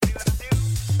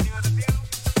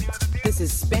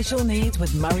is Special Needs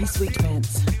with Murray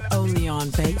Sweetpants, only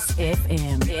on Base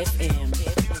FM.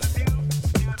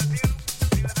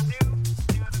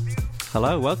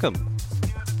 Hello, welcome.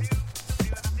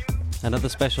 Another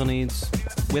Special Needs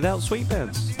without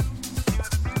Sweetpants.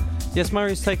 Yes,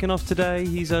 Murray's taken off today.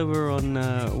 He's over on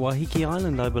Waiheke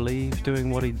Island, I believe, doing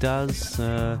what he does.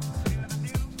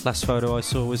 Last photo I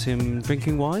saw was him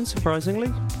drinking wine,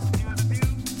 surprisingly.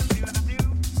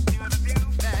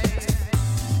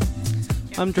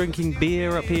 I'm drinking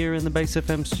beer up here in the Base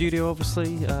FM studio,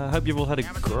 obviously. Hope you've all had a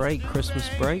great Christmas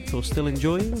break or still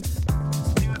enjoying.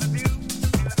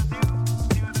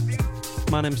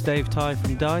 My name's Dave Ty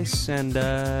from Dice, and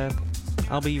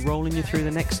I'll be rolling you through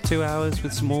the next 2 hours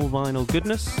with some more vinyl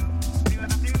goodness.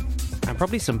 And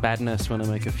probably some badness when I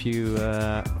make a few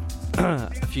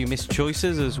missed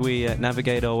choices as we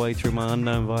navigate our way through my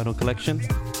unknown vinyl collection.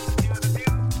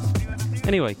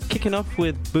 Anyway, kicking off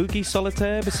with Boogie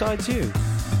Solitaire Besides You.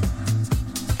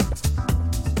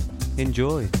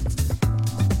 Enjoy.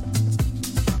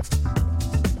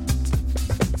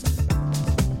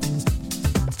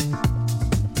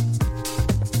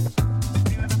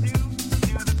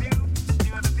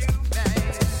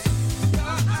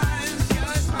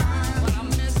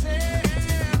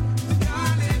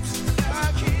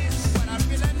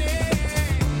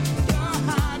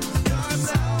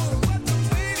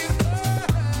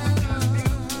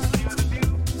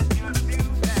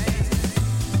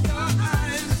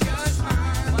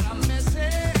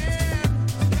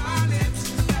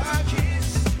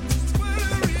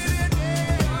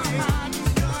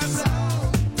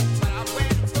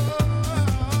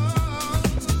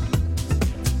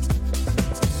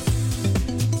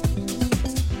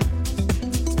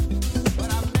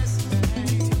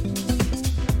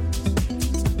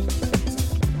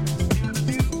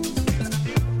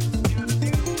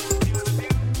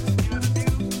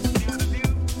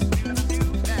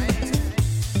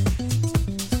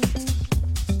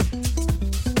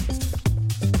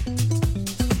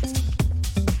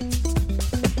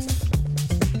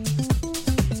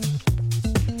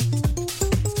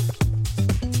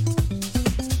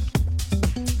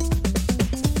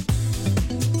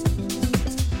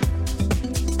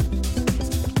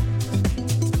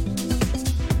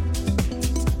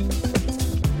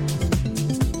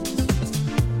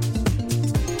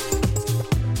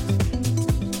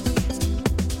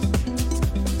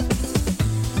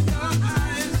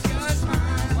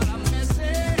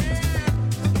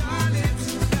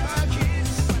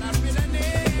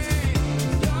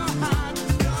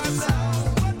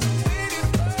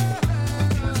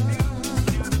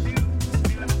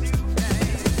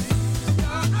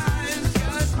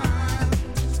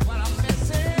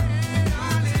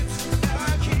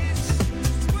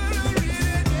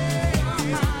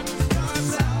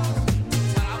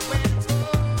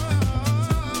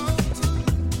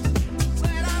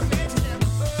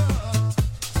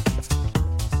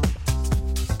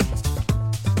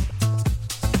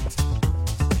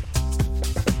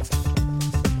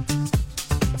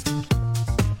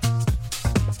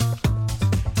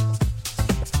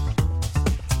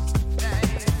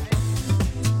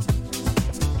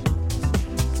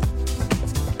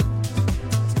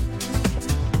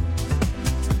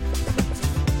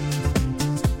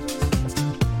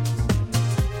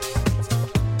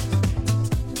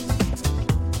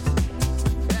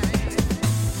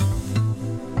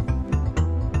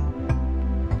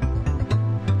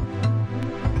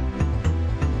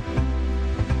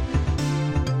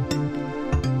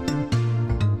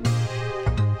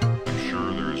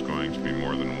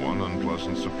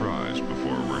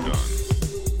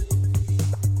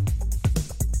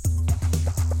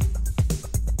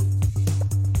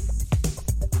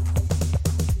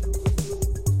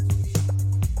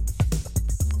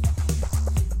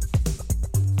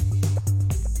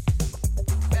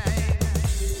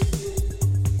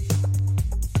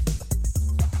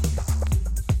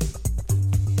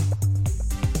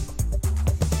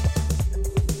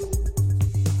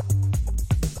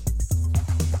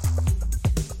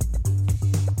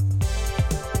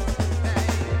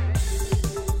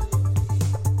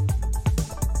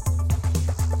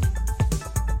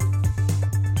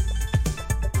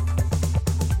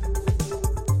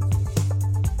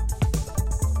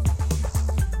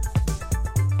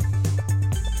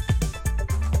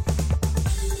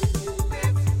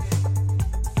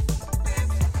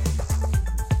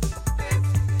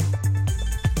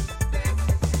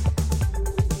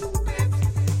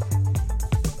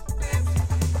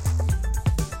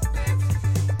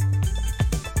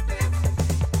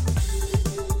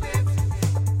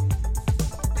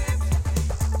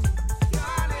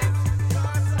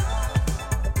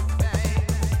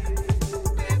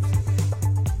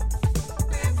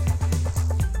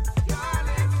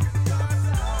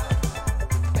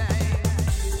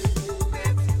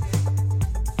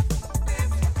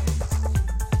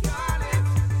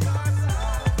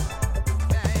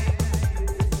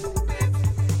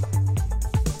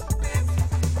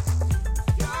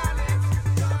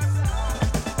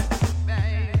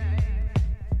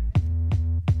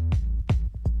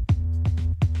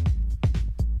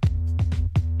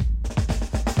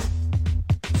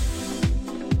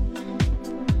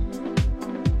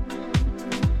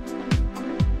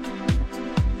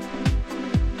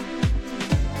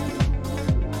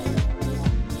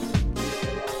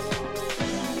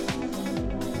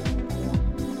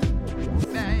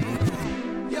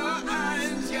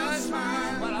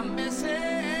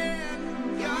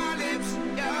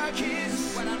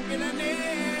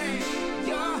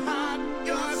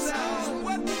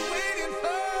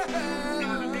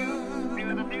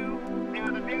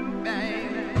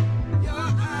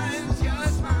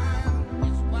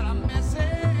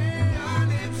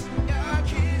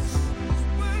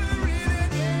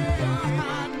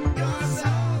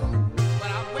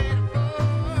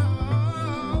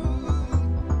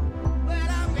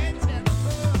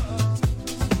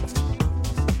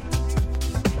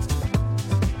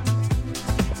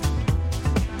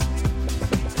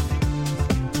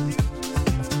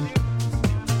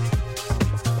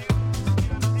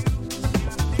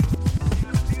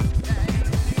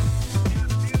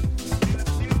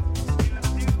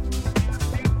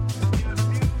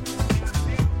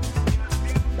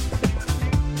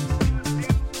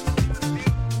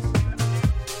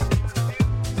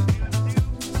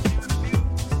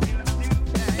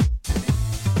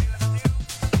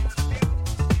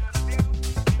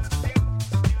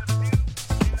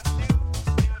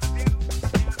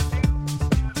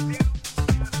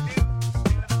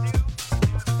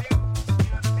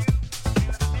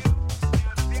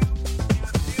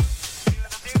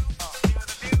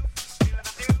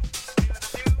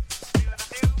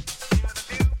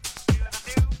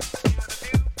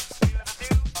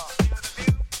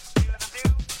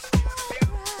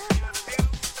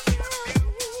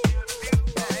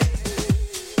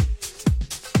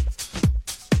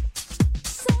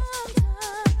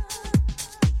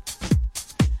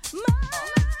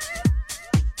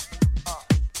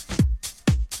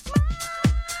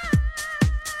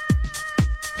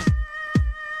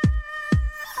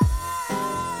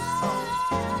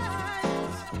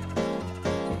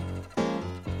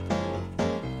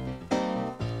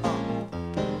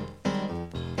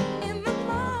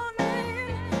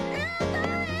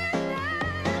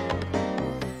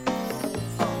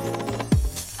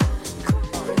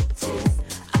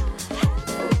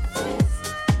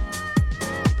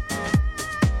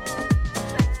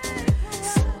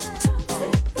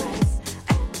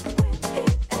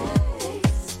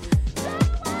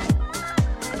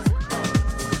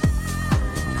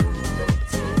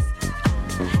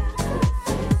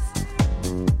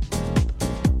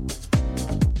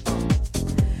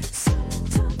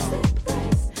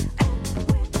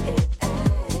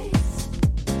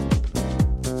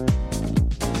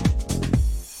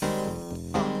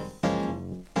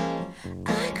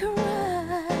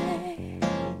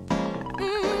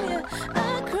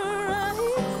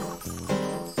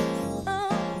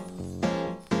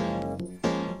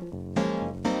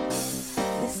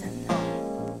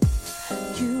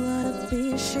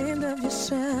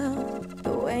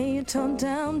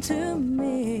 down to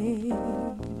me.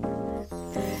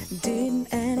 Didn't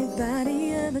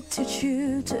anybody ever teach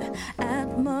you to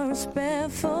act more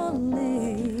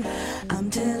respectfully?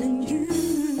 I'm telling you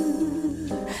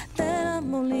that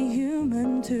I'm only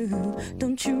human too.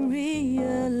 Don't you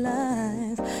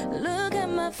realize? Look at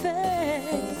my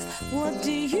face. What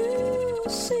do you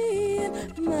see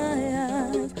in my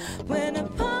eyes when a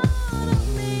part of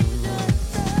me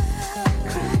just dies? I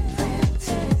cry for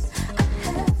tears. I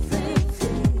have feelings.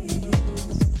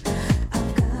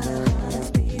 I've got a heart that's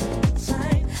beating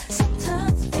inside.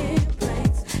 Sometimes it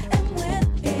breaks, and when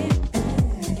it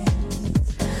ends,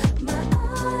 my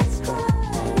eyes cry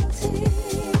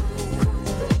tears. I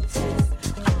have feelings.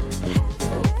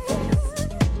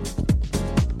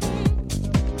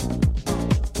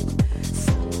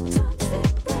 Sometimes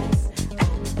it breaks,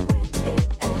 and when it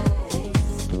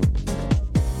ends,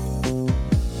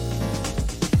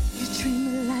 you treat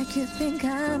me like you think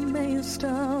I'm a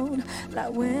stone.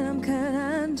 Like when I'm cut,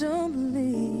 I don't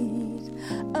bleed.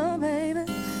 Oh, baby,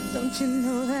 don't you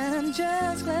know that I'm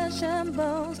just flesh and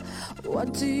bones?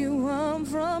 What do you want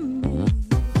from me?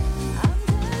 I'm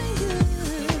telling you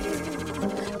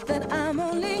that I'm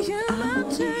only human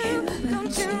too.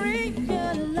 Don't you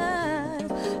realize?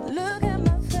 Look at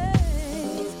my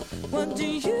face. What do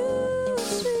you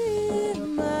see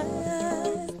in my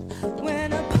eyes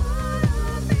when a part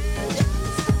of me just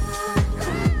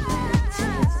cries?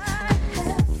 I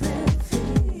have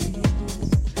feelings.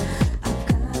 I've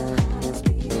got a heart that's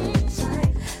beating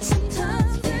inside.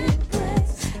 Sometimes it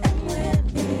breaks, and when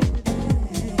it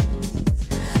ends,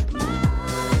 my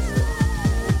eyes cry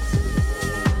tears.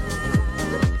 I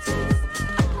have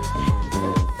feelings.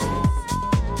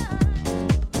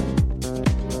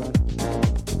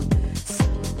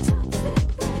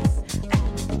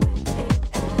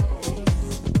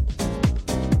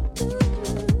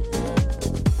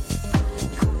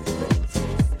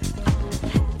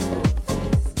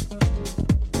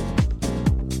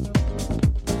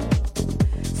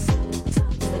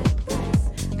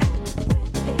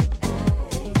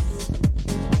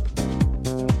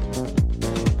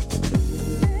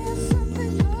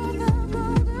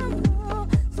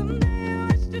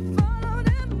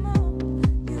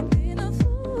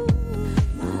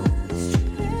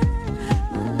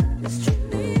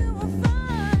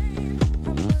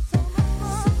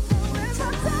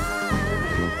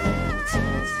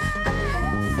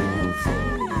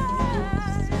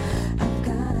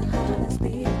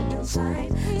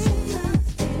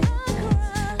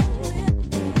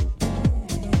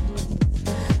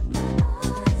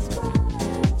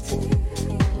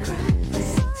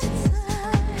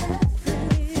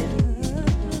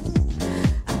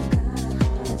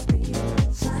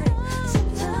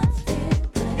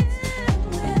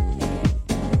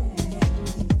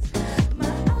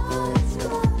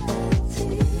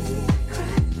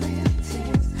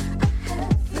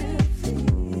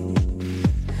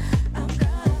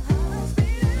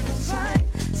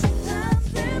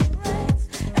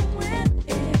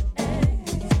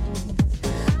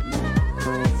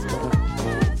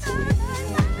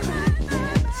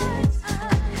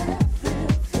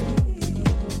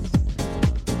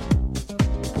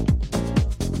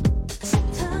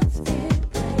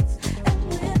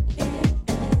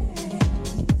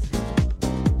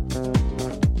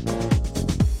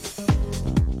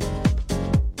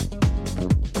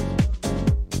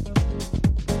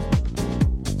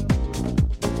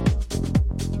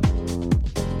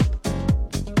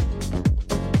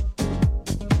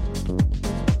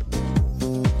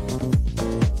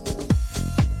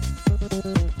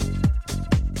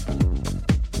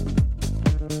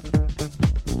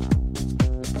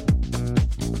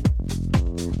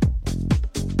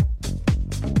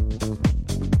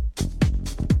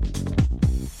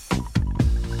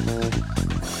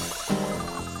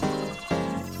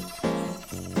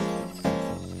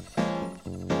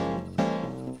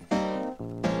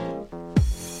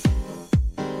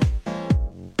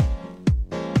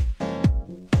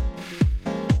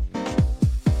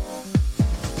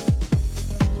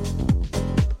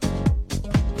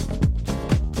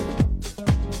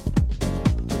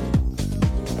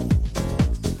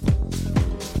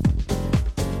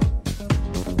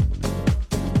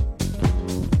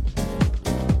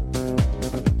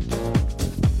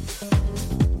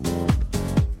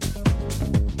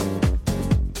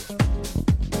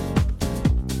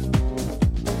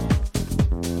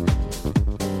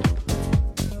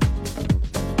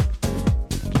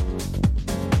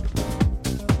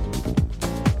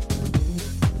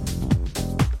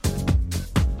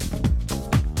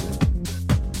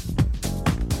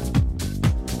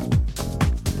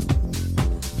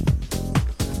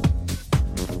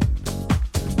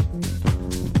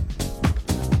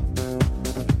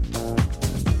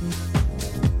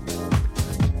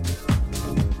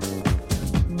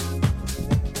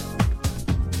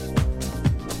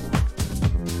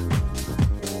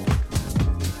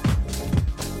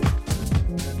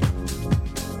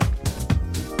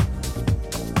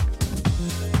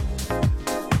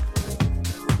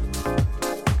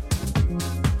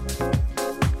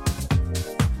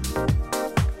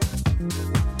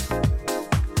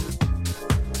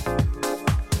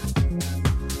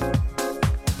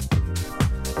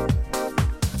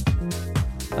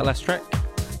 last track,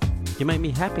 You Make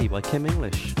Me Happy by Kim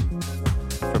English,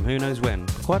 from who knows when,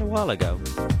 quite a while ago.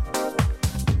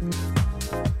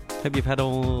 Hope you've had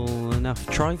all enough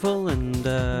trifle and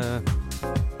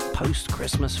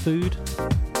post-Christmas food.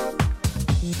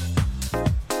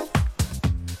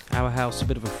 Our house, a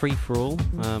bit of a free-for-all.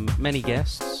 Many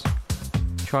guests.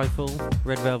 Trifle,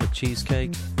 red velvet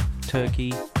cheesecake,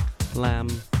 turkey, lamb,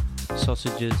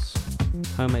 sausages,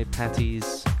 homemade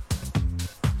patties,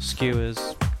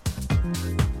 skewers,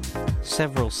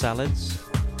 several salads,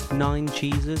 9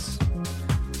 cheeses,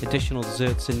 additional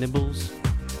desserts and nibbles.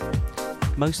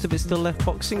 Most of it still left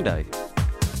Boxing Day.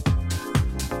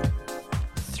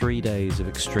 3 days of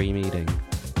extreme eating.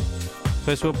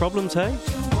 First world problems, hey?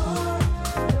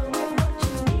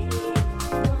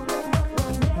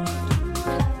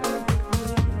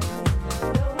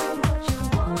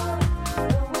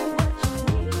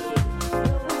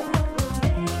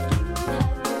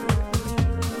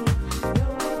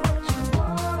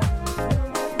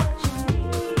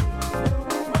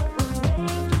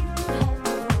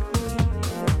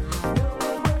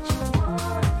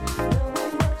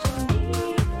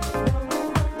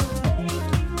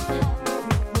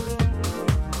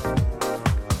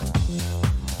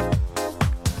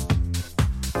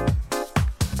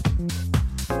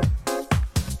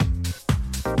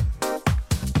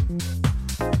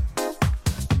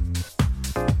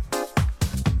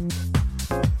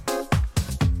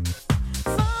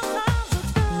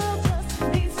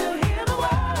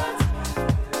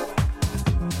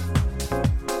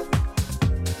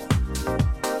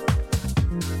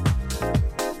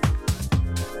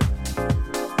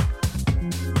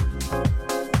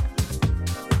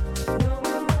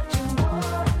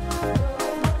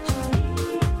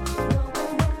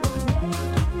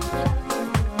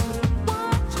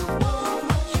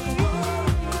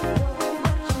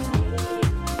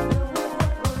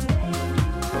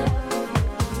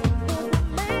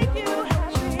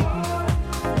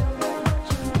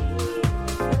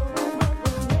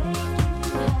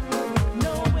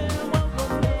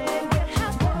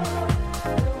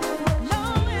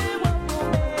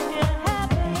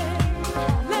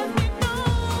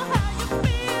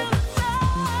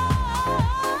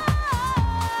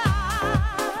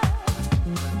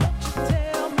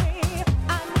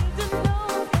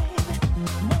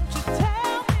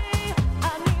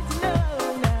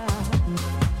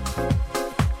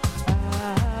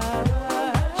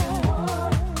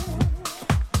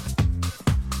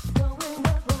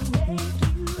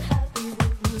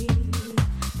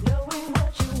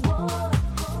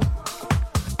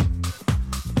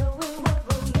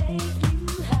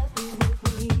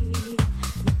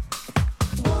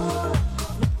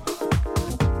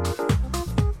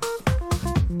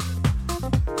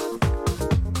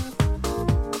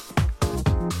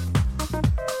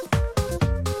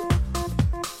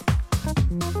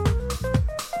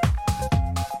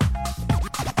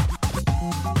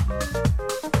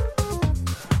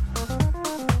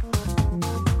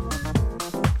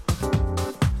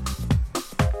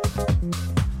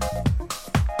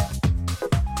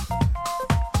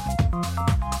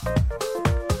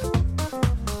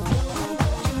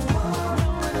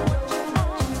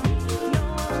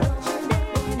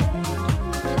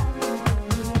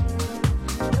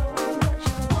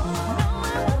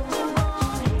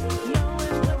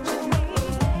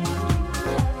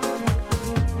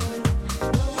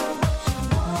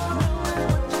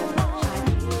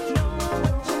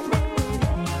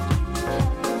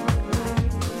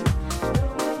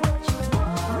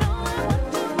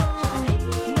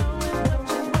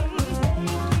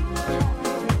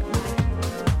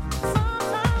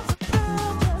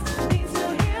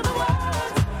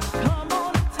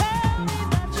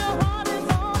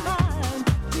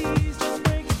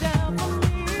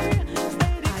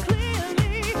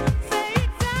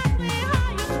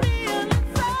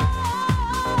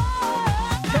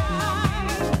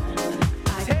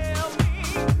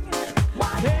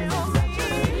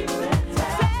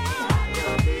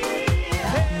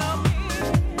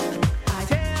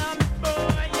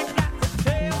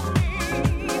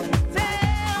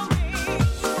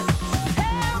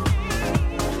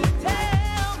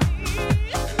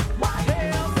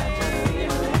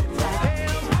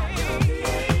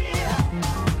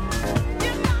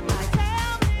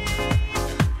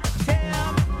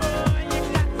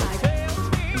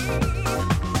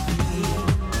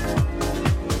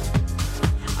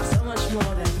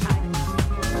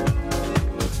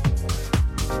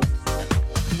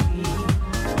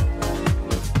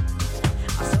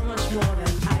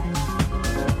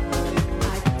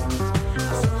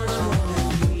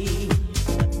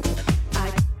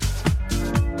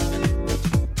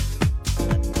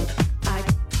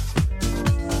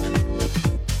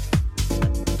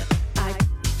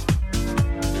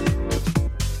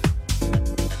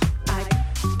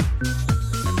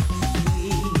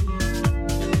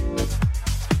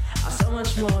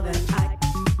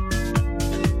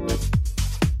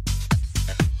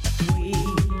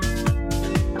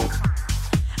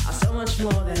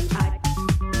 more than I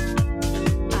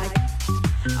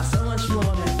so much more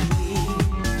than we.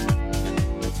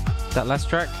 That last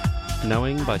track,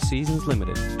 Knowing by Seasons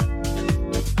Limited.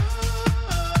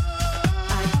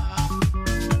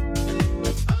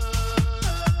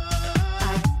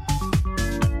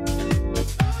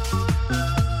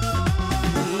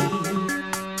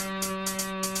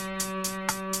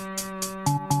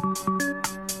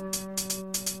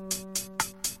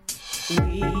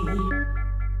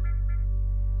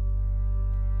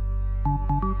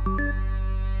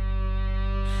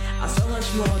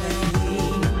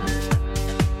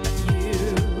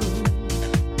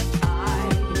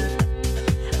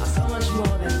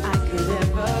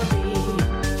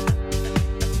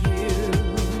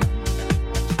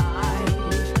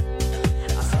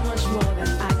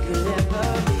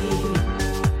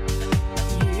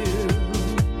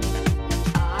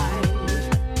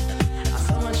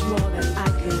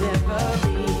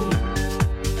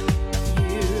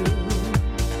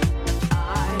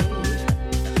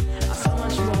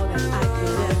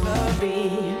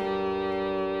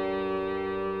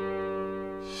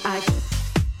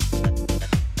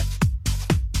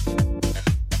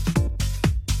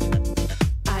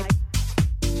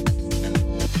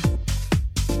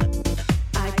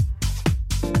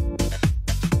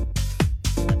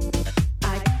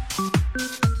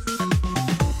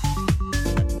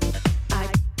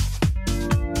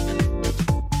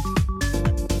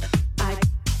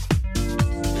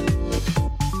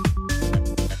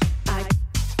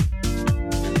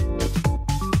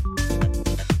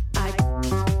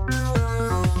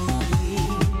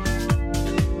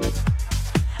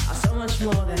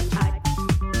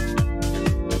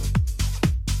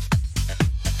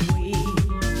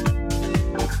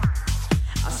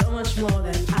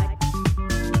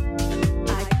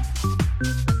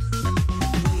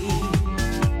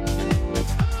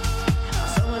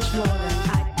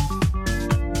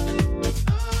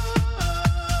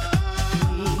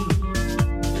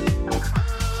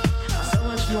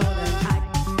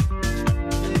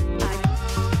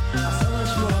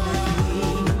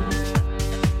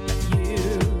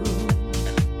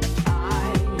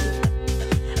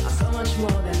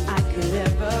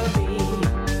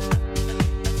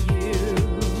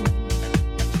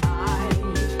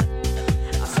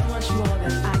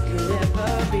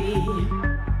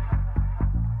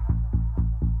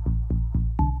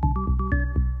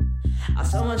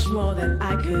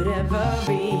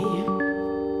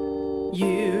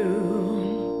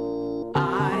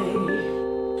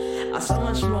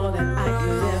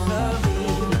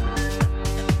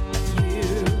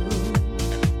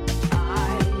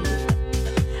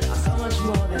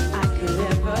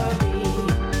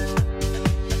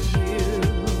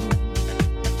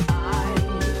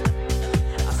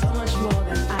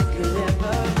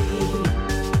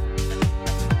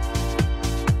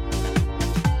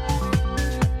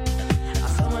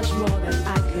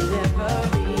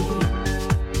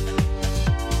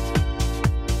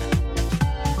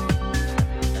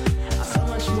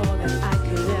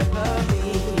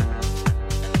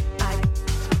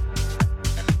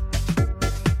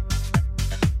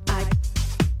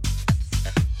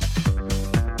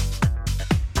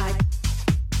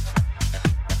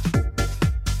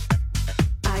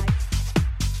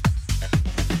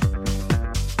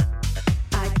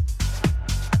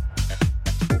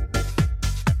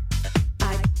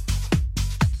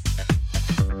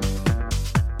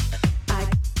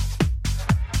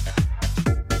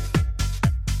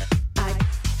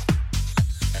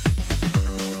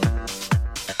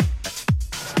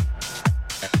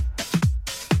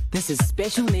 This is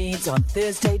Special Needs on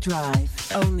Thursday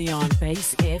Drive, only on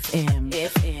Base FM.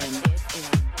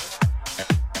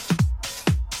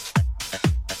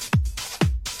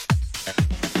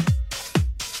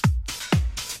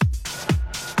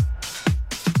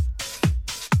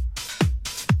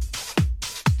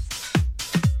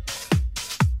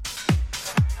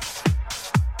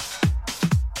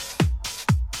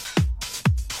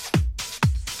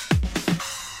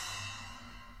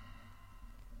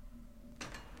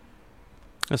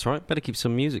 That's right, better keep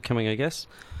some music coming, I guess.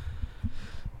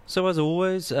 So as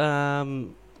always,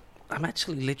 I'm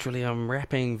actually literally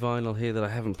unwrapping vinyl here that I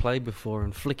haven't played before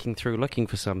and flicking through looking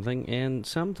for something, and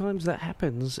sometimes that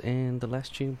happens and the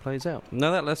last tune plays out.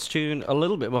 Now that last tune, a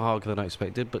little bit more hardcore than I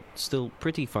expected, but still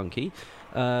pretty funky.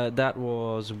 That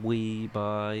was We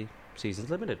by Seasons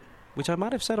Limited, which I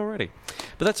might have said already.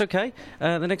 But that's okay.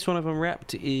 The next one I've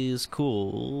unwrapped is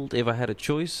called If I Had a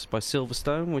Choice by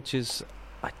Silverstone, which is...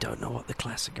 I don't know what the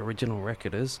classic original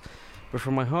record is, but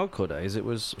from my hardcore days, it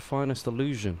was Finest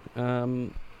Illusion.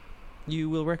 You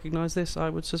will recognise this, I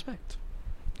would suspect.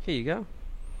 Here you go.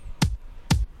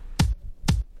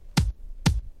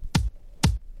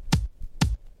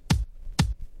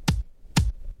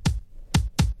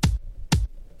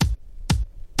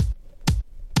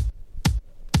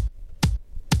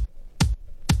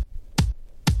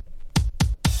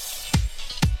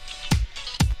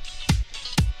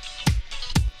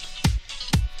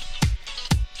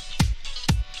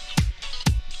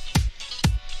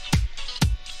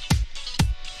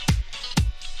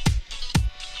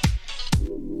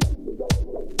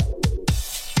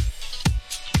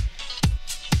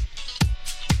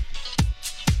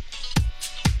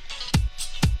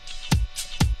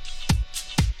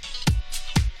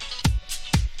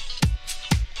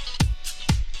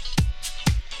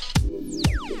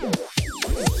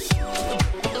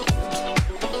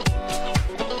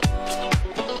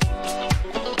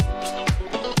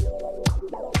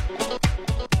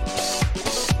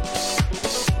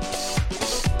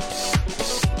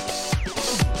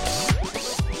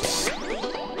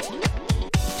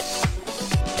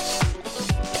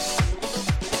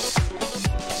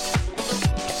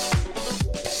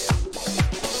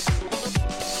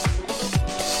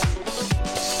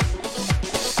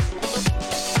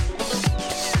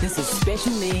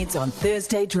 Special Needs on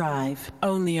Thursday Drive,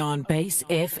 only on Base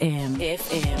FM. If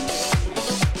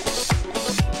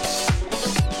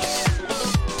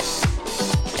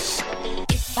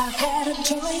I had a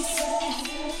choice,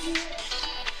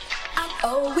 I'd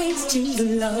always choose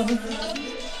love.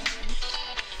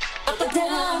 Up or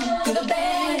down, good or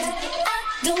bad, I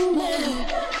don't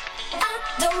mind. I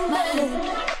don't mind.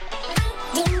 I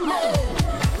don't mind.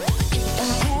 If I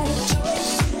had a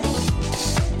choice,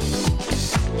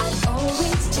 I'd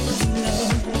always choose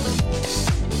love.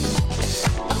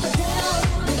 Up or down,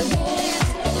 good or bad,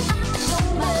 I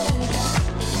don't mind.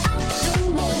 I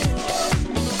don't mind.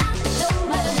 I don't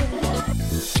mind. If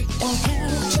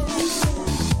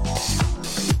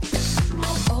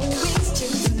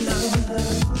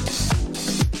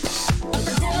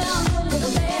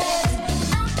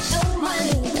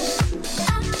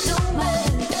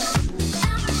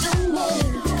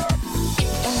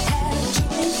I had a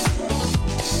choice,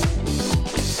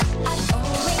 I'd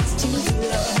always choose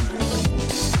love.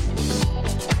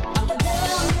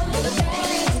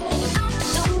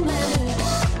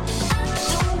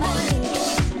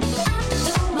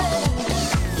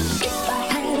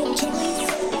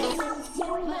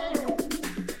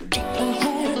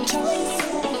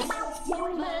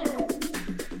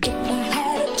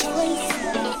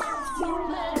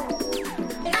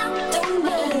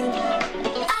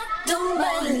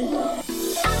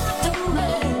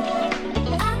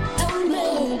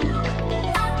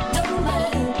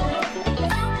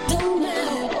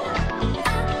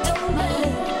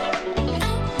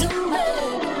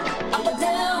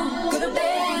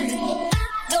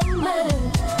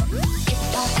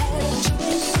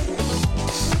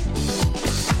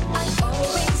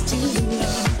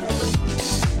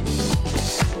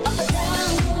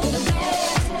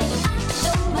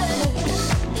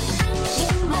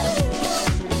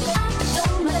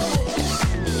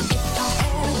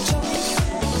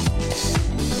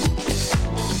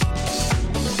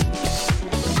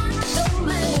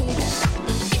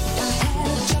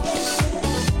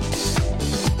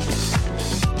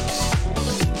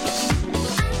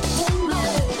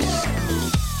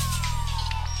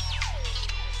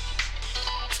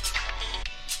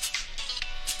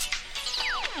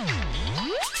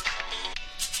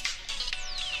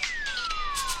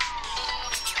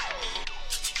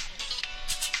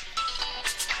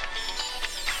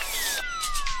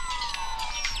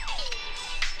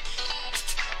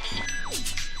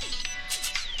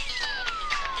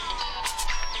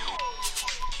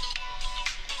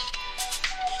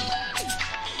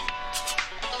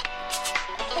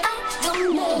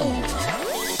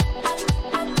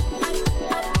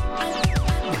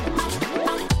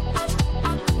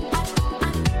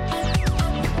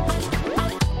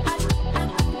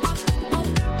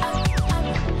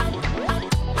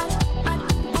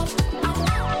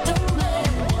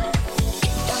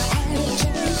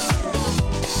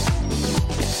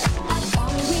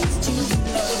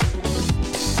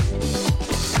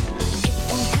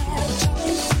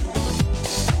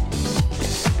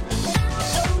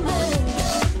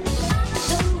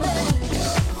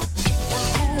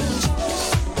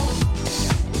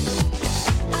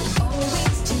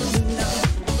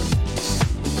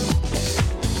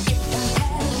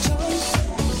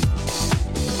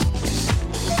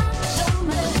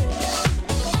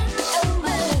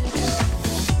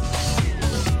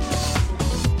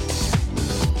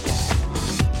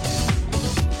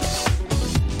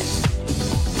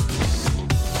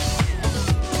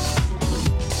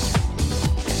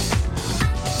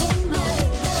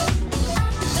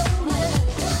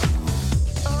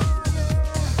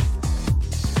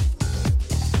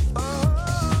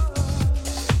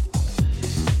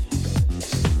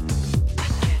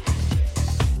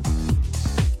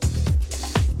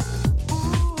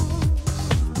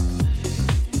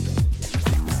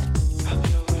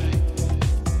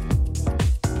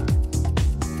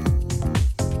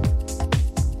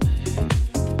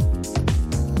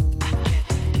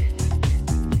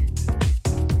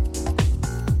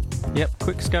 Yep,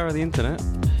 quick scour of the internet.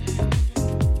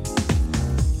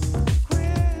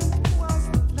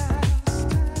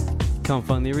 Can't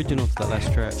find the original to that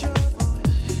last track.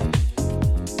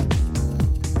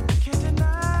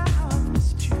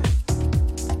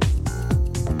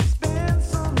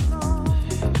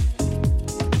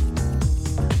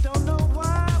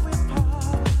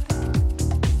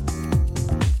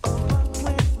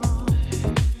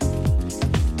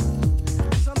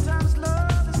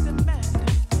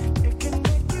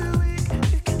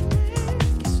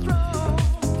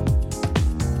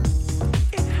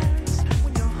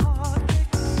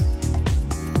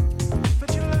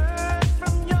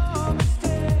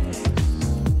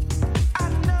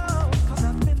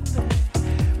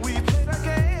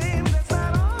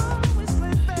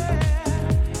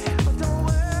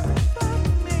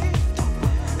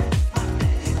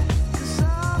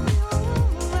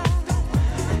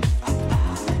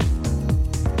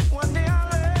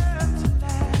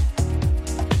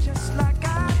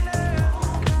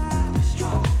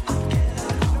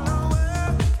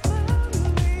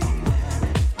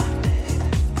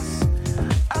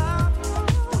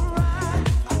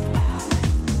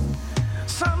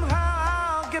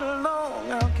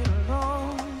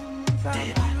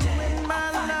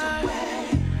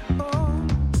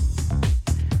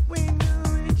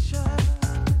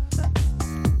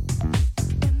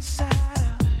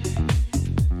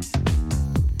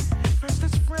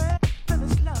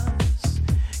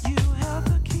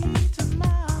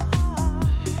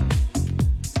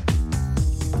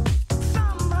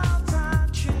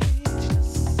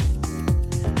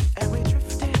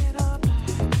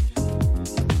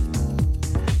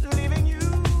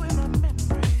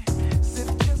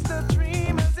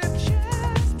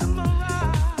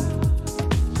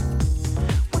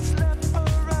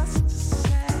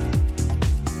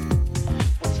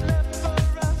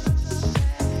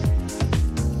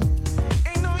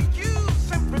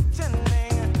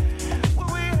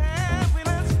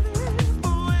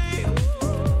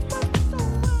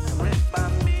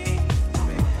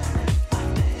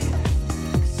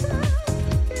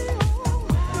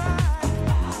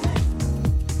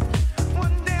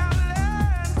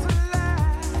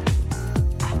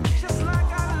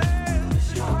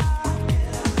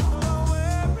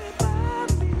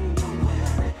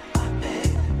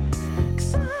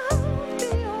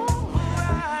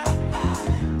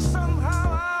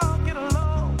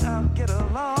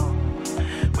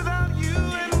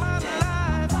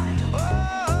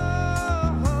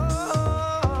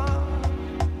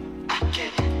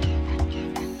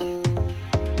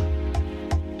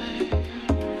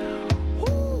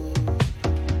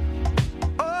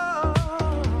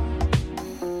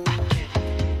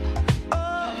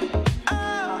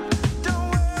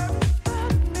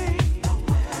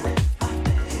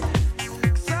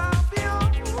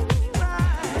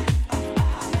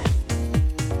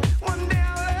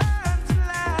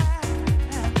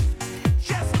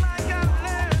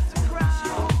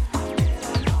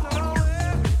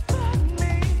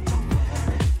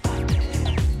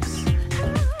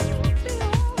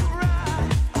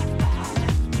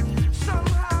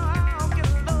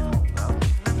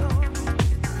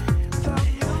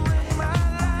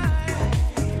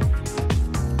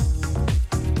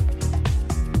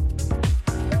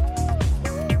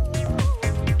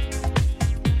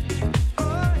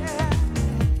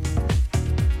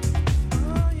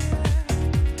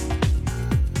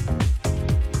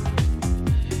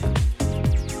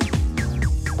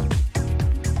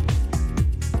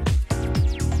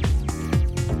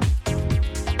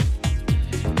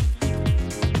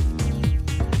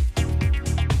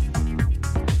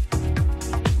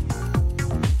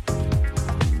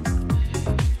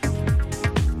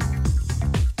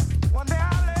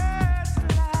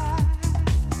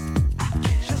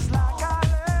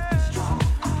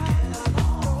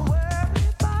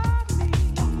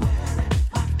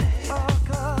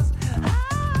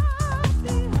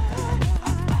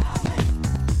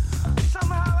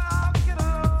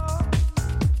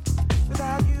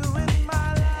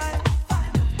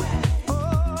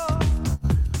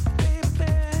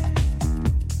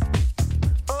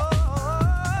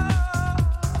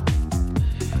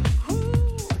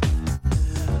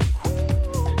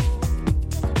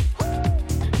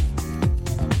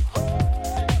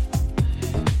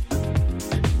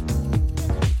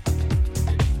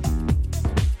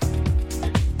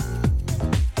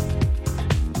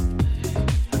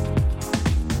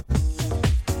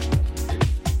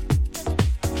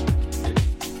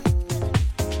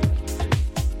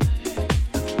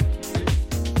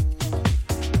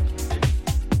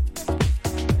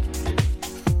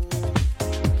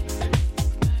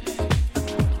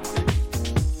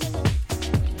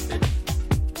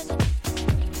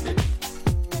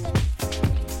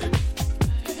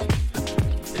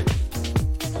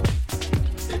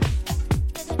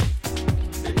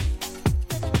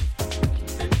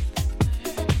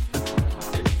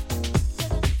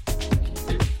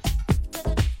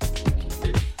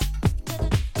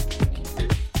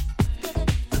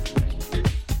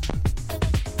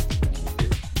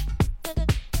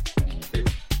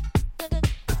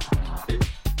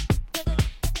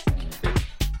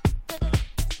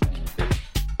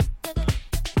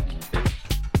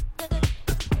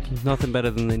 Nothing better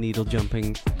than the needle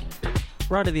jumping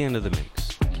right at the end of the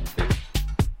mix.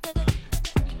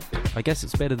 I guess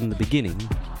it's better than the beginning,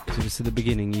 because if it's at the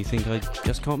beginning you think I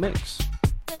just can't mix.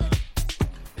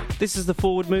 This is the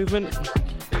forward movement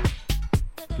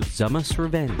with Zamas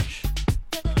Revenge.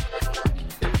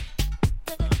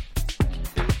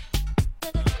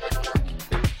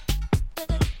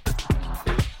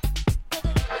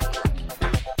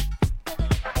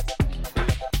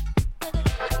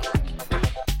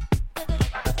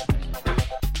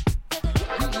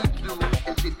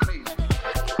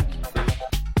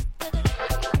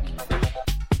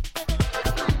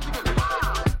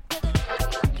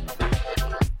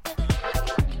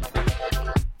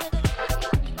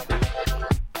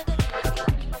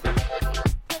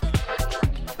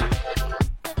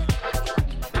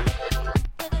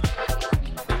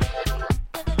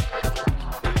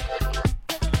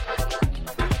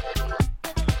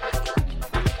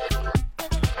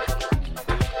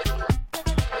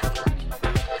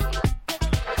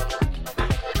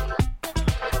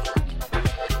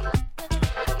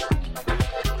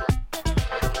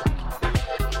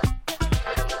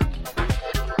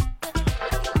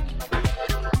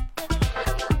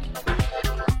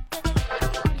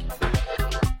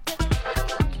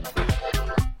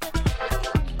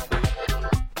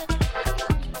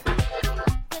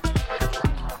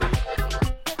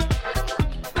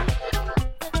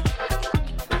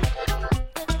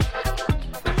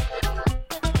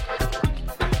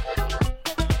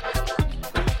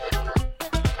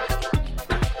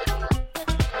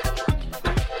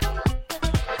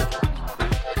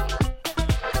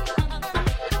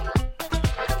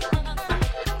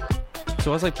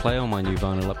 So as I play on my new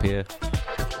vinyl up here,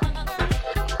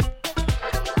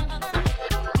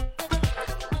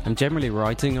 I'm generally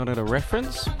writing on it a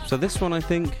reference. So this one I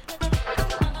think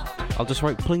I'll just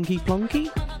write Plinky Plonky.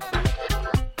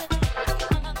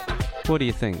 What do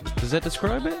you think? Does that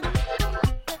describe it?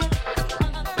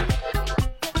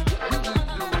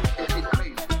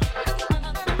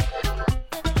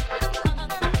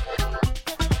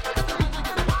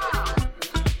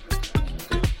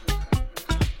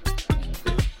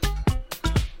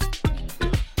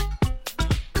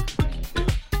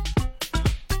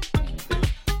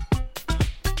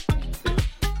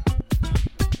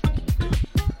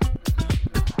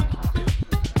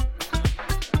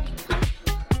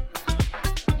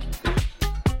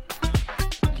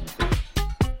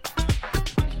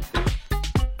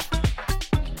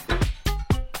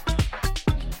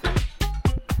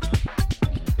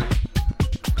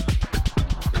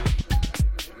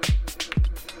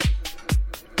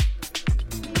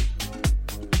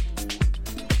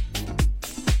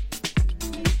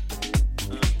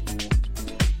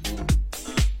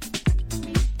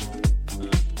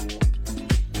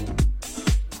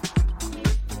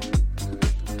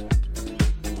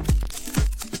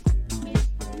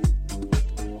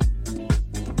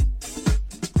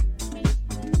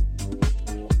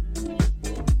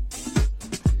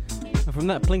 From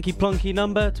that Plinky Plonky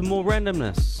number to more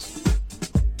randomness.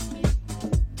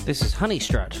 This is Honey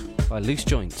Strut by Loose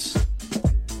Joints.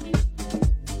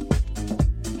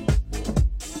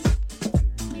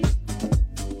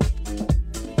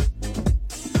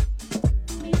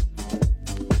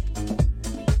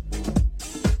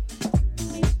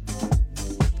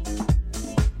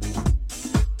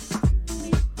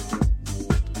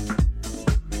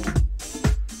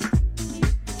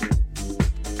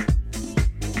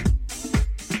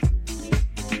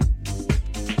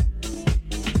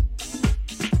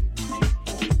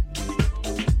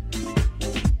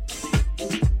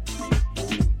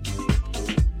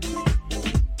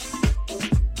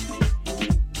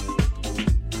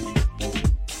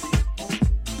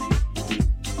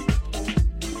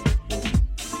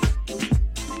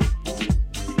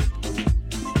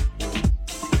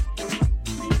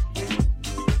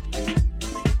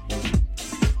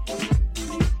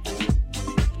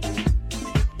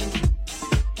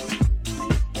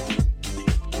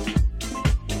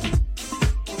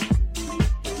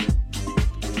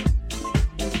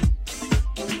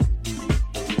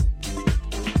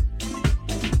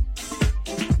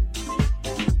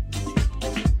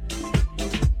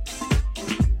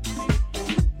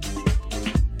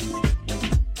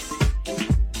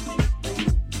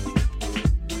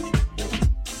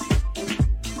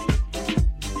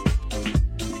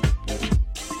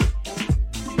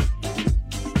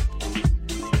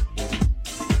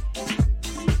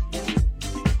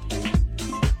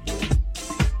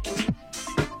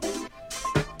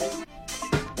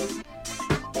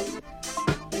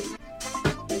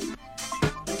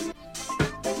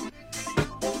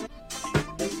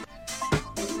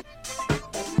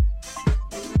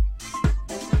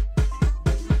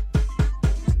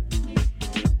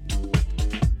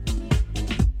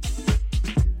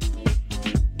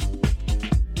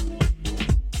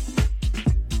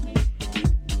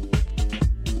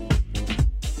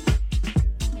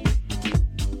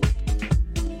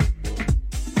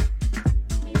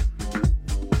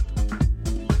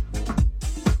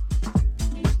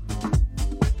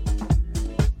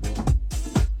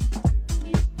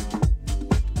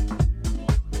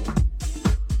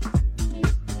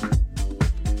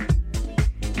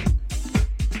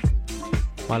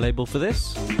 My label for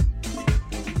this?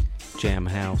 Jam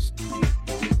House.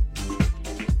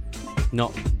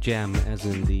 Not jam as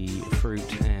in the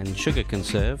fruit and sugar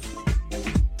conserve.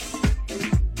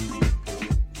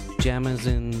 Jam as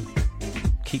in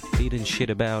keep beating shit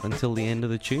about until the end of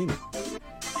the tune.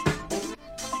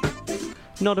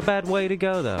 Not a bad way to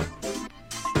go though.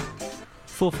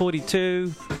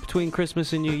 4:42 between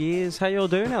Christmas and New Year's. How y'all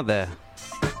doing out there?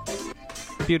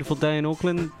 Beautiful day in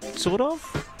Auckland, sort of.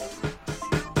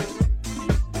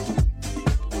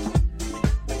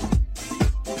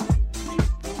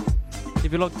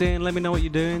 If you're locked in, let me know what you're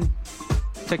doing.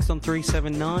 Text on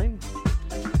 379.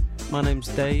 My name's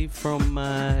Dave from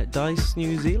Dice,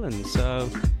 New Zealand. So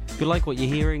if you like what you're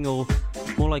hearing, or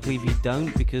more likely if you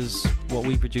don't, because what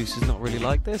we produce is not really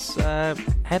like this,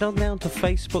 head on down to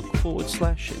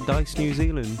Facebook.com/Dice New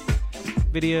Zealand.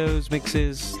 Videos,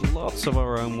 mixes, lots of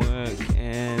our own work,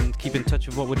 and keep in touch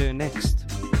with what we're doing next.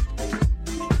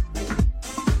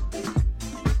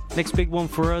 Next big one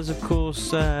for us, of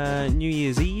course, New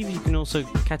Year's Eve. You can also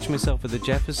catch myself at the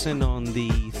Jefferson on the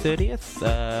 30th,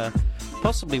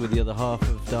 possibly with the other half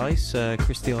of Dice,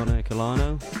 Cristiano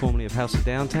Colano, formerly of House of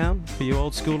Downtown, for you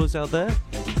old schoolers out there.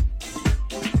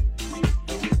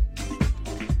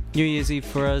 New Year's Eve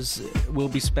for us will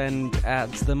be spent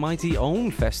at the mighty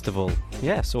Own Festival.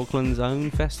 Yes, Auckland's own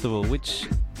festival, which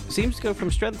seems to go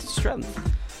from strength to strength.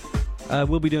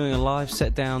 We'll be doing a live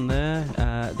set down there.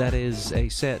 That is a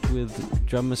set with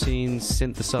drum machines,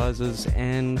 synthesizers,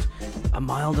 and a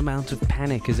mild amount of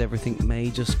panic as everything may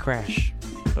just crash.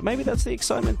 But maybe that's the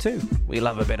excitement too. We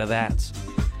love a bit of that.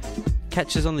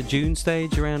 Catch us on the June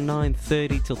stage around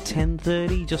 9:30 till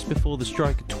 10:30, just before the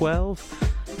strike at 12.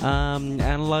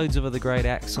 And loads of other great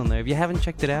acts on there. If you haven't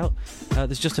checked it out,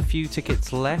 there's just a few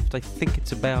tickets left. I think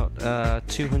it's about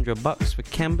 $200 for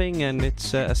camping, and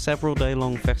it's a several day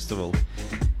long festival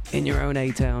in your own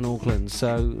A-town, Auckland.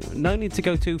 So no need to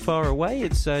go too far away.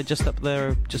 It's just up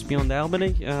there, just beyond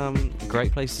Albany.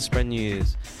 Great place to spend New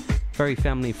Year's. Very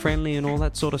family friendly and all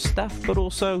that sort of stuff, but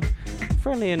also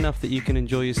friendly enough that you can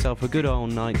enjoy yourself a good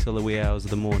old night till the wee hours of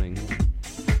the morning.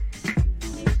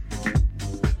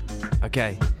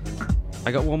 Okay,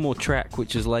 I got one more track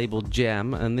which is labelled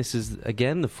Jam, and this is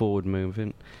again the forward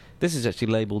movement. This is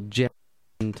actually labelled Jam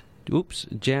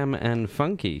and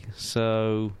Funky.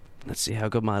 So let's see how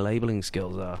good my labelling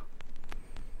skills are.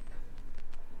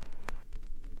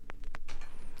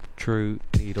 True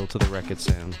needle to the record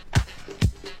sound.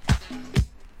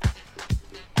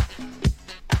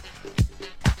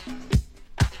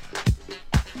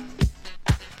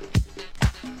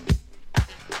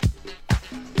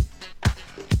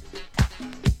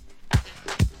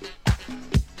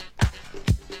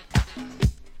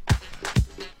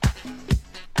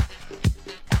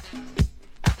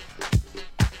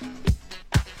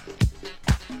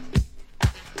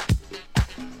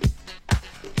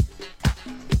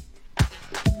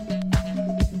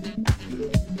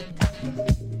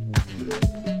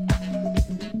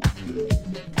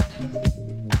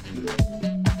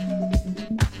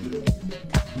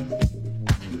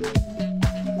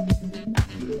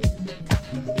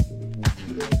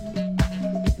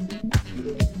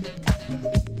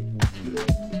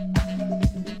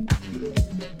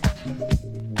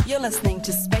 Listening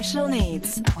to Special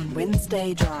Needs on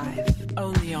Wednesday Drive,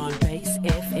 only on Base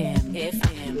FM.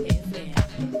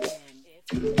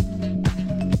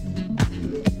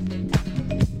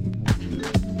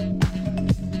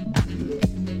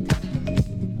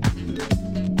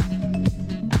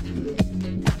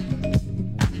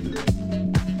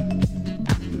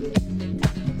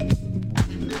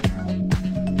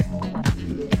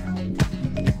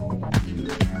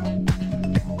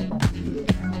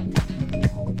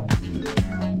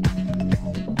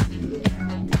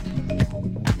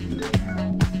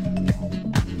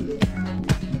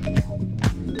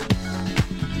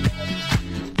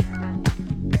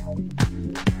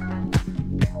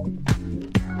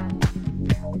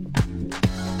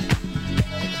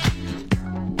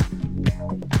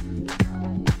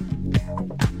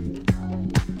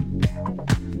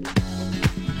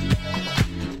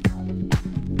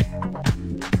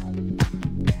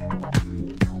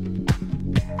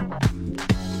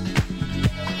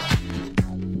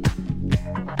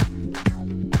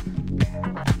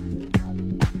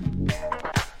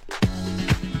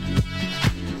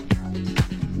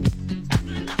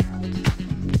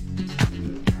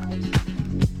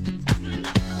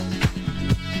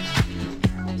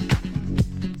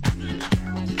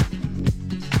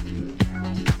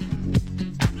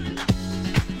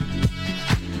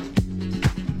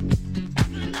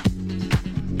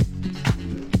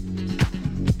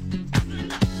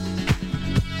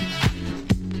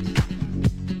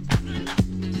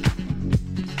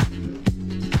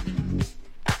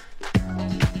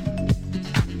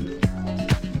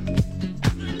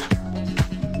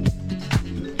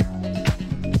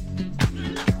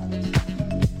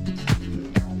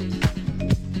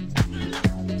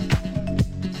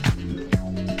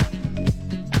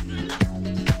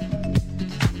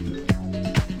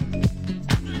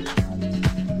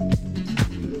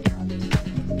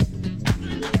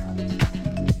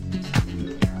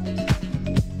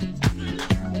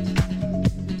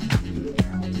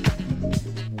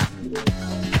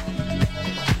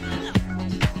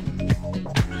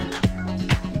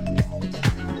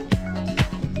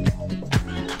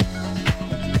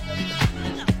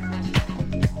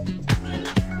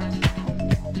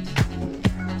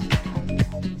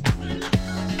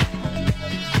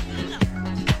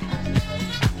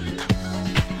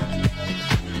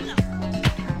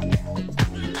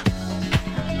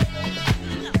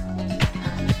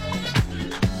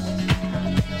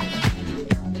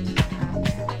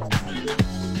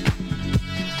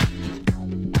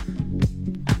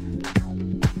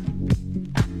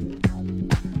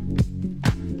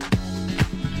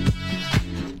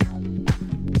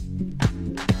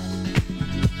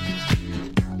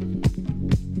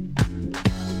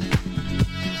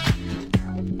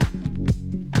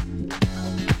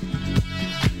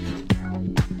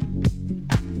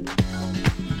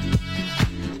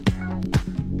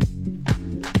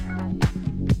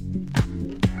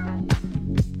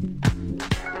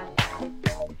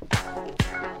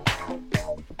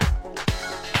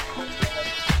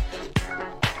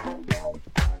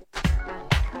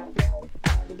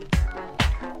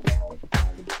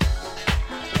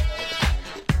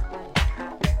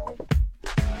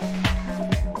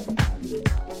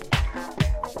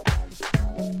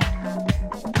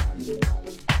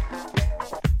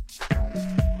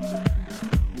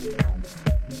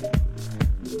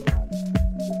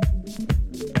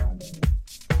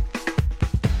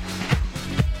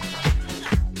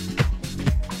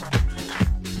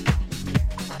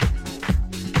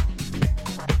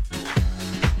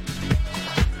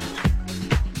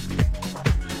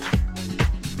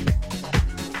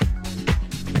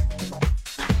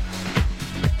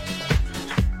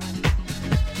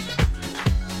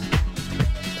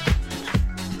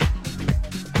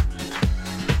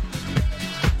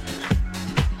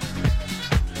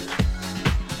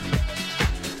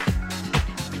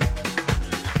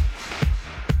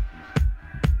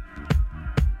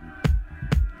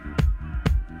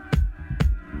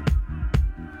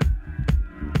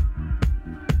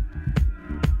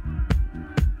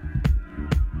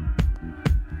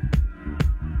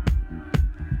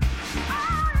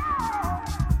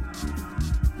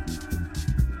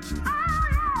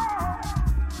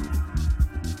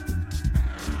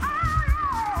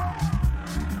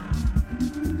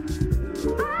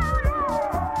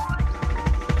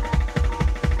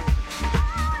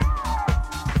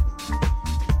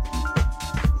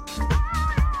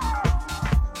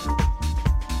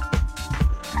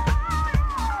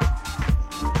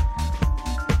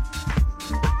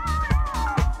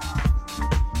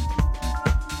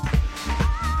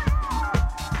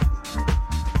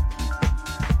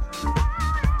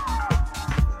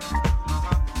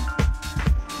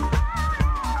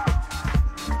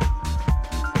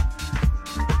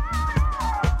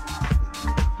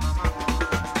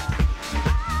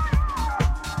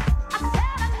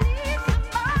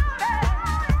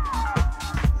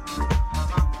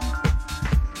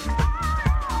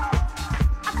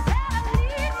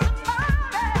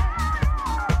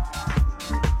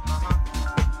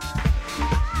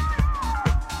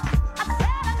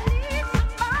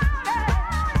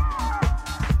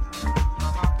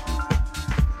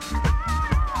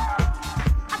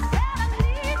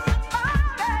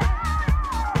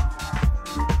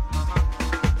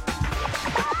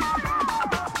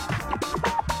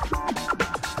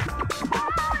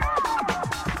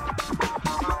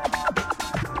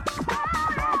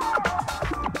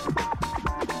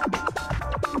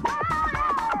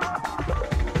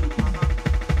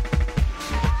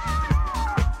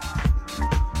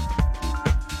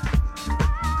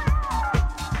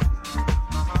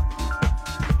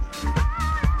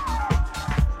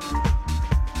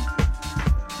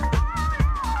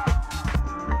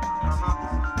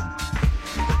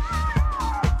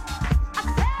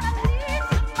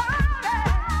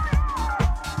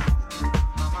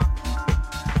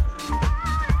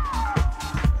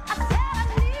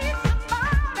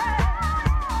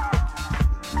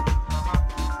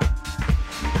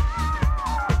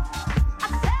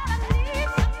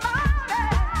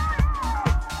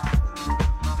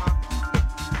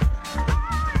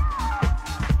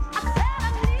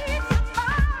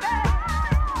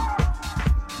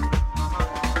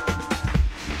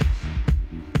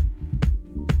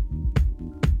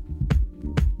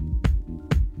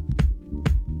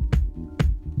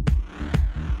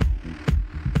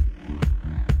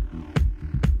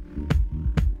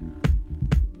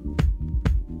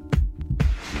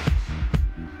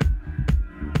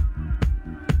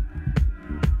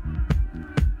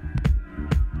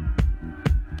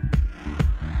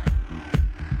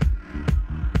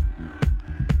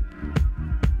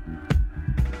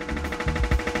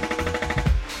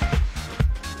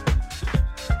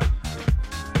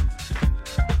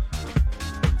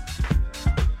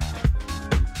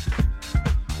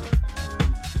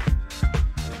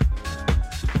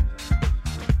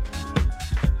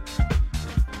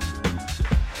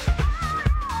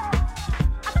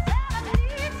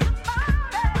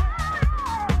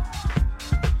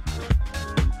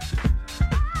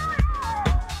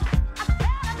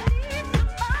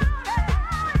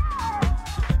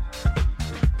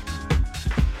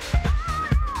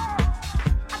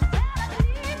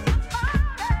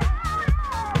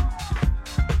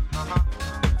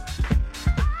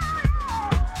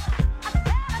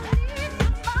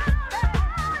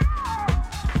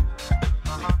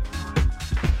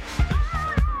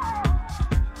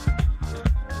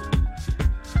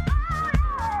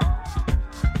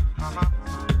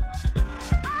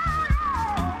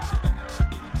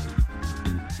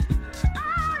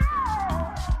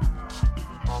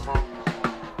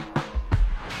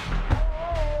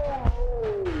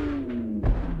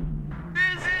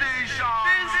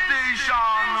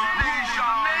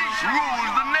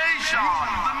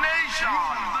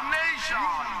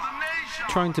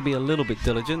 trying to be a little bit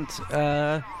diligent.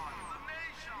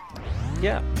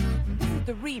 Yeah.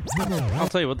 I'll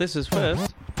tell you what this is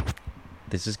first.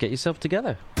 This is Get Yourself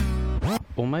Together.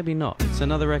 Or maybe not. It's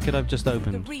another record I've just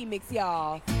opened. The remix,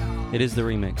 y'all. It is the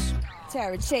remix.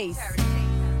 Tara Chase.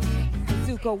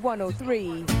 Zuko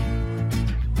 103.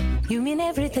 You mean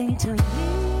everything to me.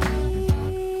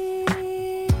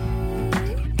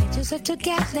 Get yourself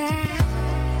together.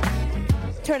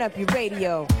 Turn up your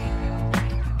radio.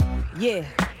 Yeah.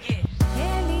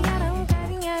 Ele era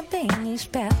carinha bem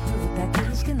esperto,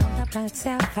 daqueles que não dá pra se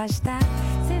afastar.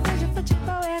 Cerveja e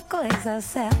futebol é coisa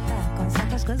certa, com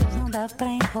certas coisas não dá pra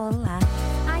enrolar.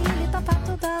 Aí ele topa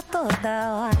tudo a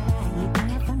toda hora, e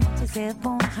tem a fama de ser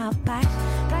bom rapaz.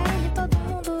 Pra ele todo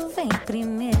mundo vem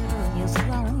primeiro, e eu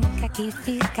sou a única que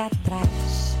fica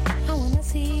atrás. I wanna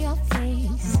see your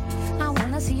face, I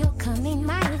wanna see you coming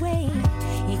my way.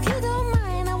 If you don't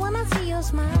mind, I wanna see you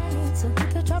smiling, so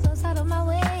keep your troubles out of my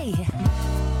way.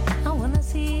 I wanna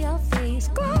see your face,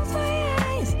 close my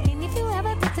eyes, and if you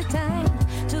ever take the time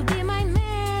to be my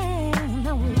man,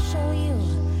 I will show you,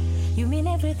 you mean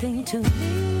everything to me.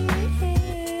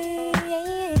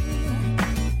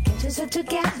 Get yourself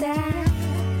together.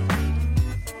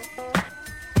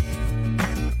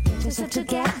 Get yourself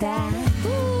together.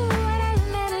 Ooh,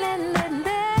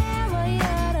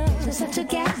 get yourself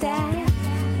together.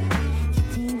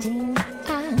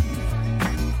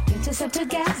 Get yourself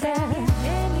together.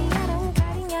 Ele era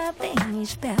carinha bem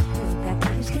esperto,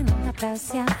 daqueles que não dá pra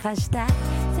se afastar.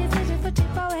 Cerveja e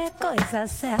futebol é coisa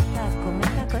certa, com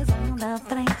muita coisa não dá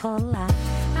pra enrolar.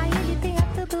 Aí ele tem a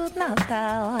tudo na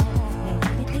outra hora,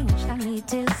 ele tem uns caminhos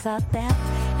de hotel.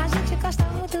 A gente gosta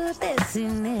muito desse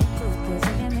nego, pois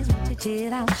ele é mesmo de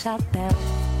tirar o chapéu.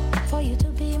 For you to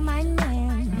be my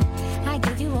man, I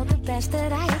give you all the best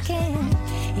that I can.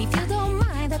 If you don't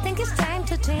mind, I think it's time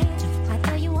to change. I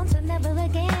tell you once and never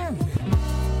again.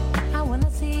 I wanna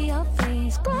see your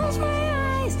face, close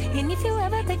my eyes, and if you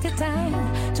ever take the time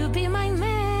to be my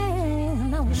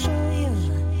man, I will show you,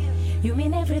 you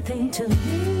mean everything to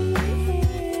me.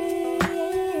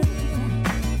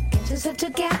 Get yourself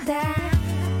together.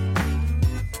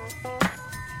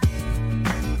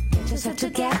 Get yourself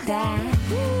together.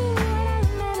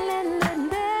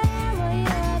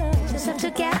 Get yourself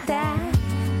together.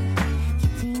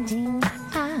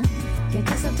 Get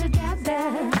yourself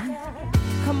together.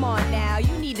 Come on now,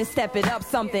 you need to step it up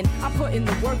something. I put in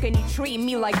the work and you treat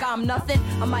me like I'm nothing.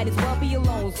 I might as well be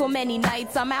alone. So many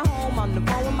nights I'm at home on the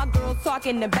phone with my girls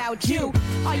talking about you.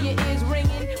 Are your ears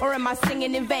ringing or am I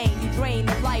singing in vain? You drain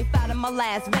the life out of my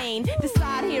last vein.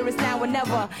 Decide here is now or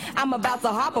never. I'm about to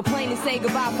hop a plane and say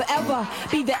goodbye forever.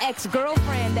 Be the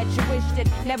ex-girlfriend that you wish that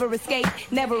never escaped,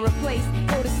 never replaced.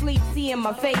 Go to sleep seeing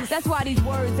my face. That's why these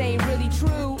words ain't really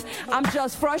true. I'm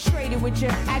just frustrated with you,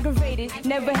 aggravated,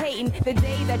 never hating. The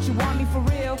day that you want me for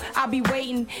real, I'll be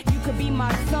waiting. You could be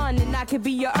my sun and I could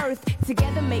be your earth.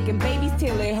 Together making babies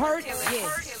till it hurts. Yeah.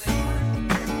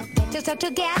 Get yourself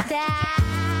together.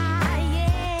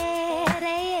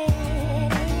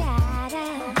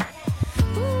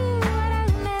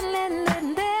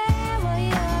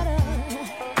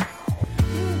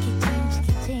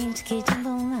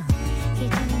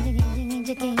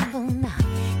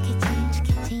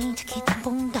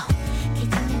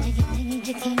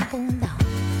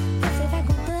 Você vai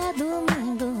com todo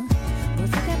mundo,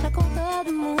 você canta com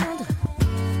todo mundo,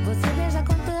 você beija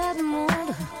com todo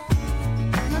mundo,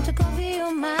 não te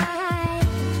confio mais.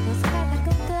 Você canta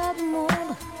com todo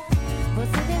mundo,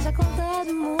 você beija com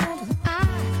todo mundo,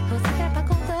 você canta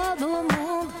com todo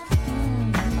mundo.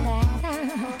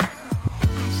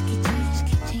 Acho que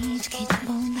tinha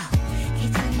bunda,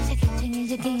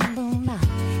 que tinha bunda.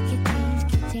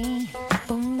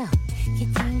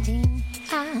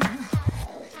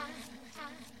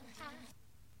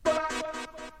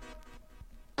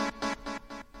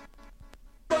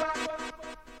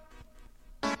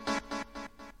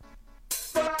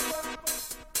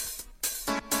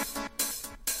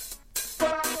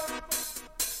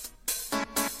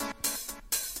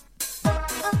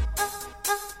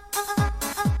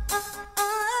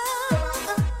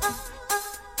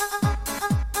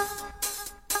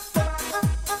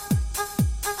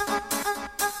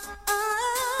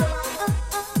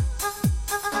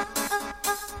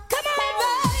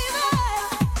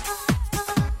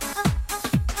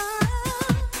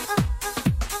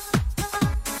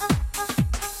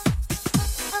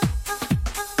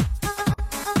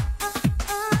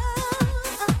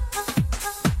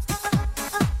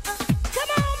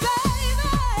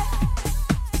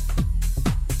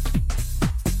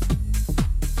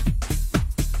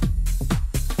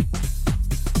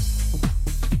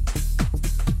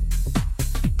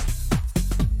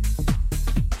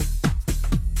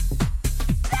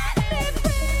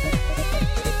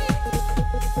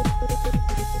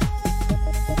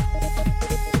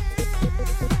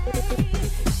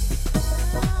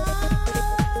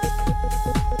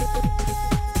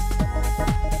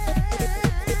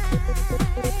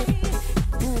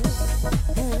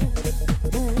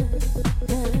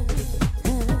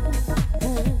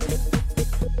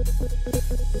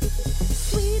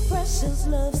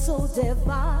 love so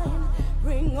divine,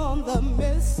 bring on the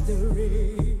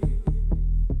mystery.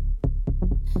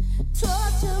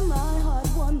 Torture my heart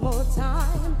one more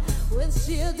time with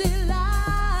sheer delight.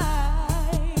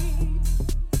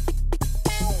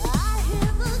 I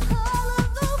hear the call of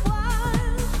the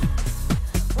wild.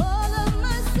 All of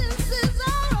my senses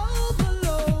are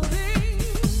overloading.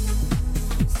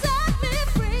 Set me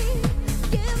free,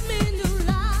 give me new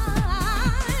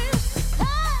life.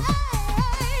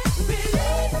 Hey,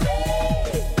 release me,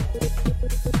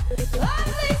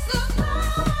 unleash the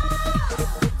power.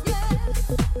 Yeah,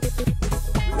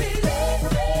 release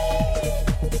me,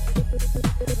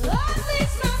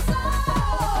 unleash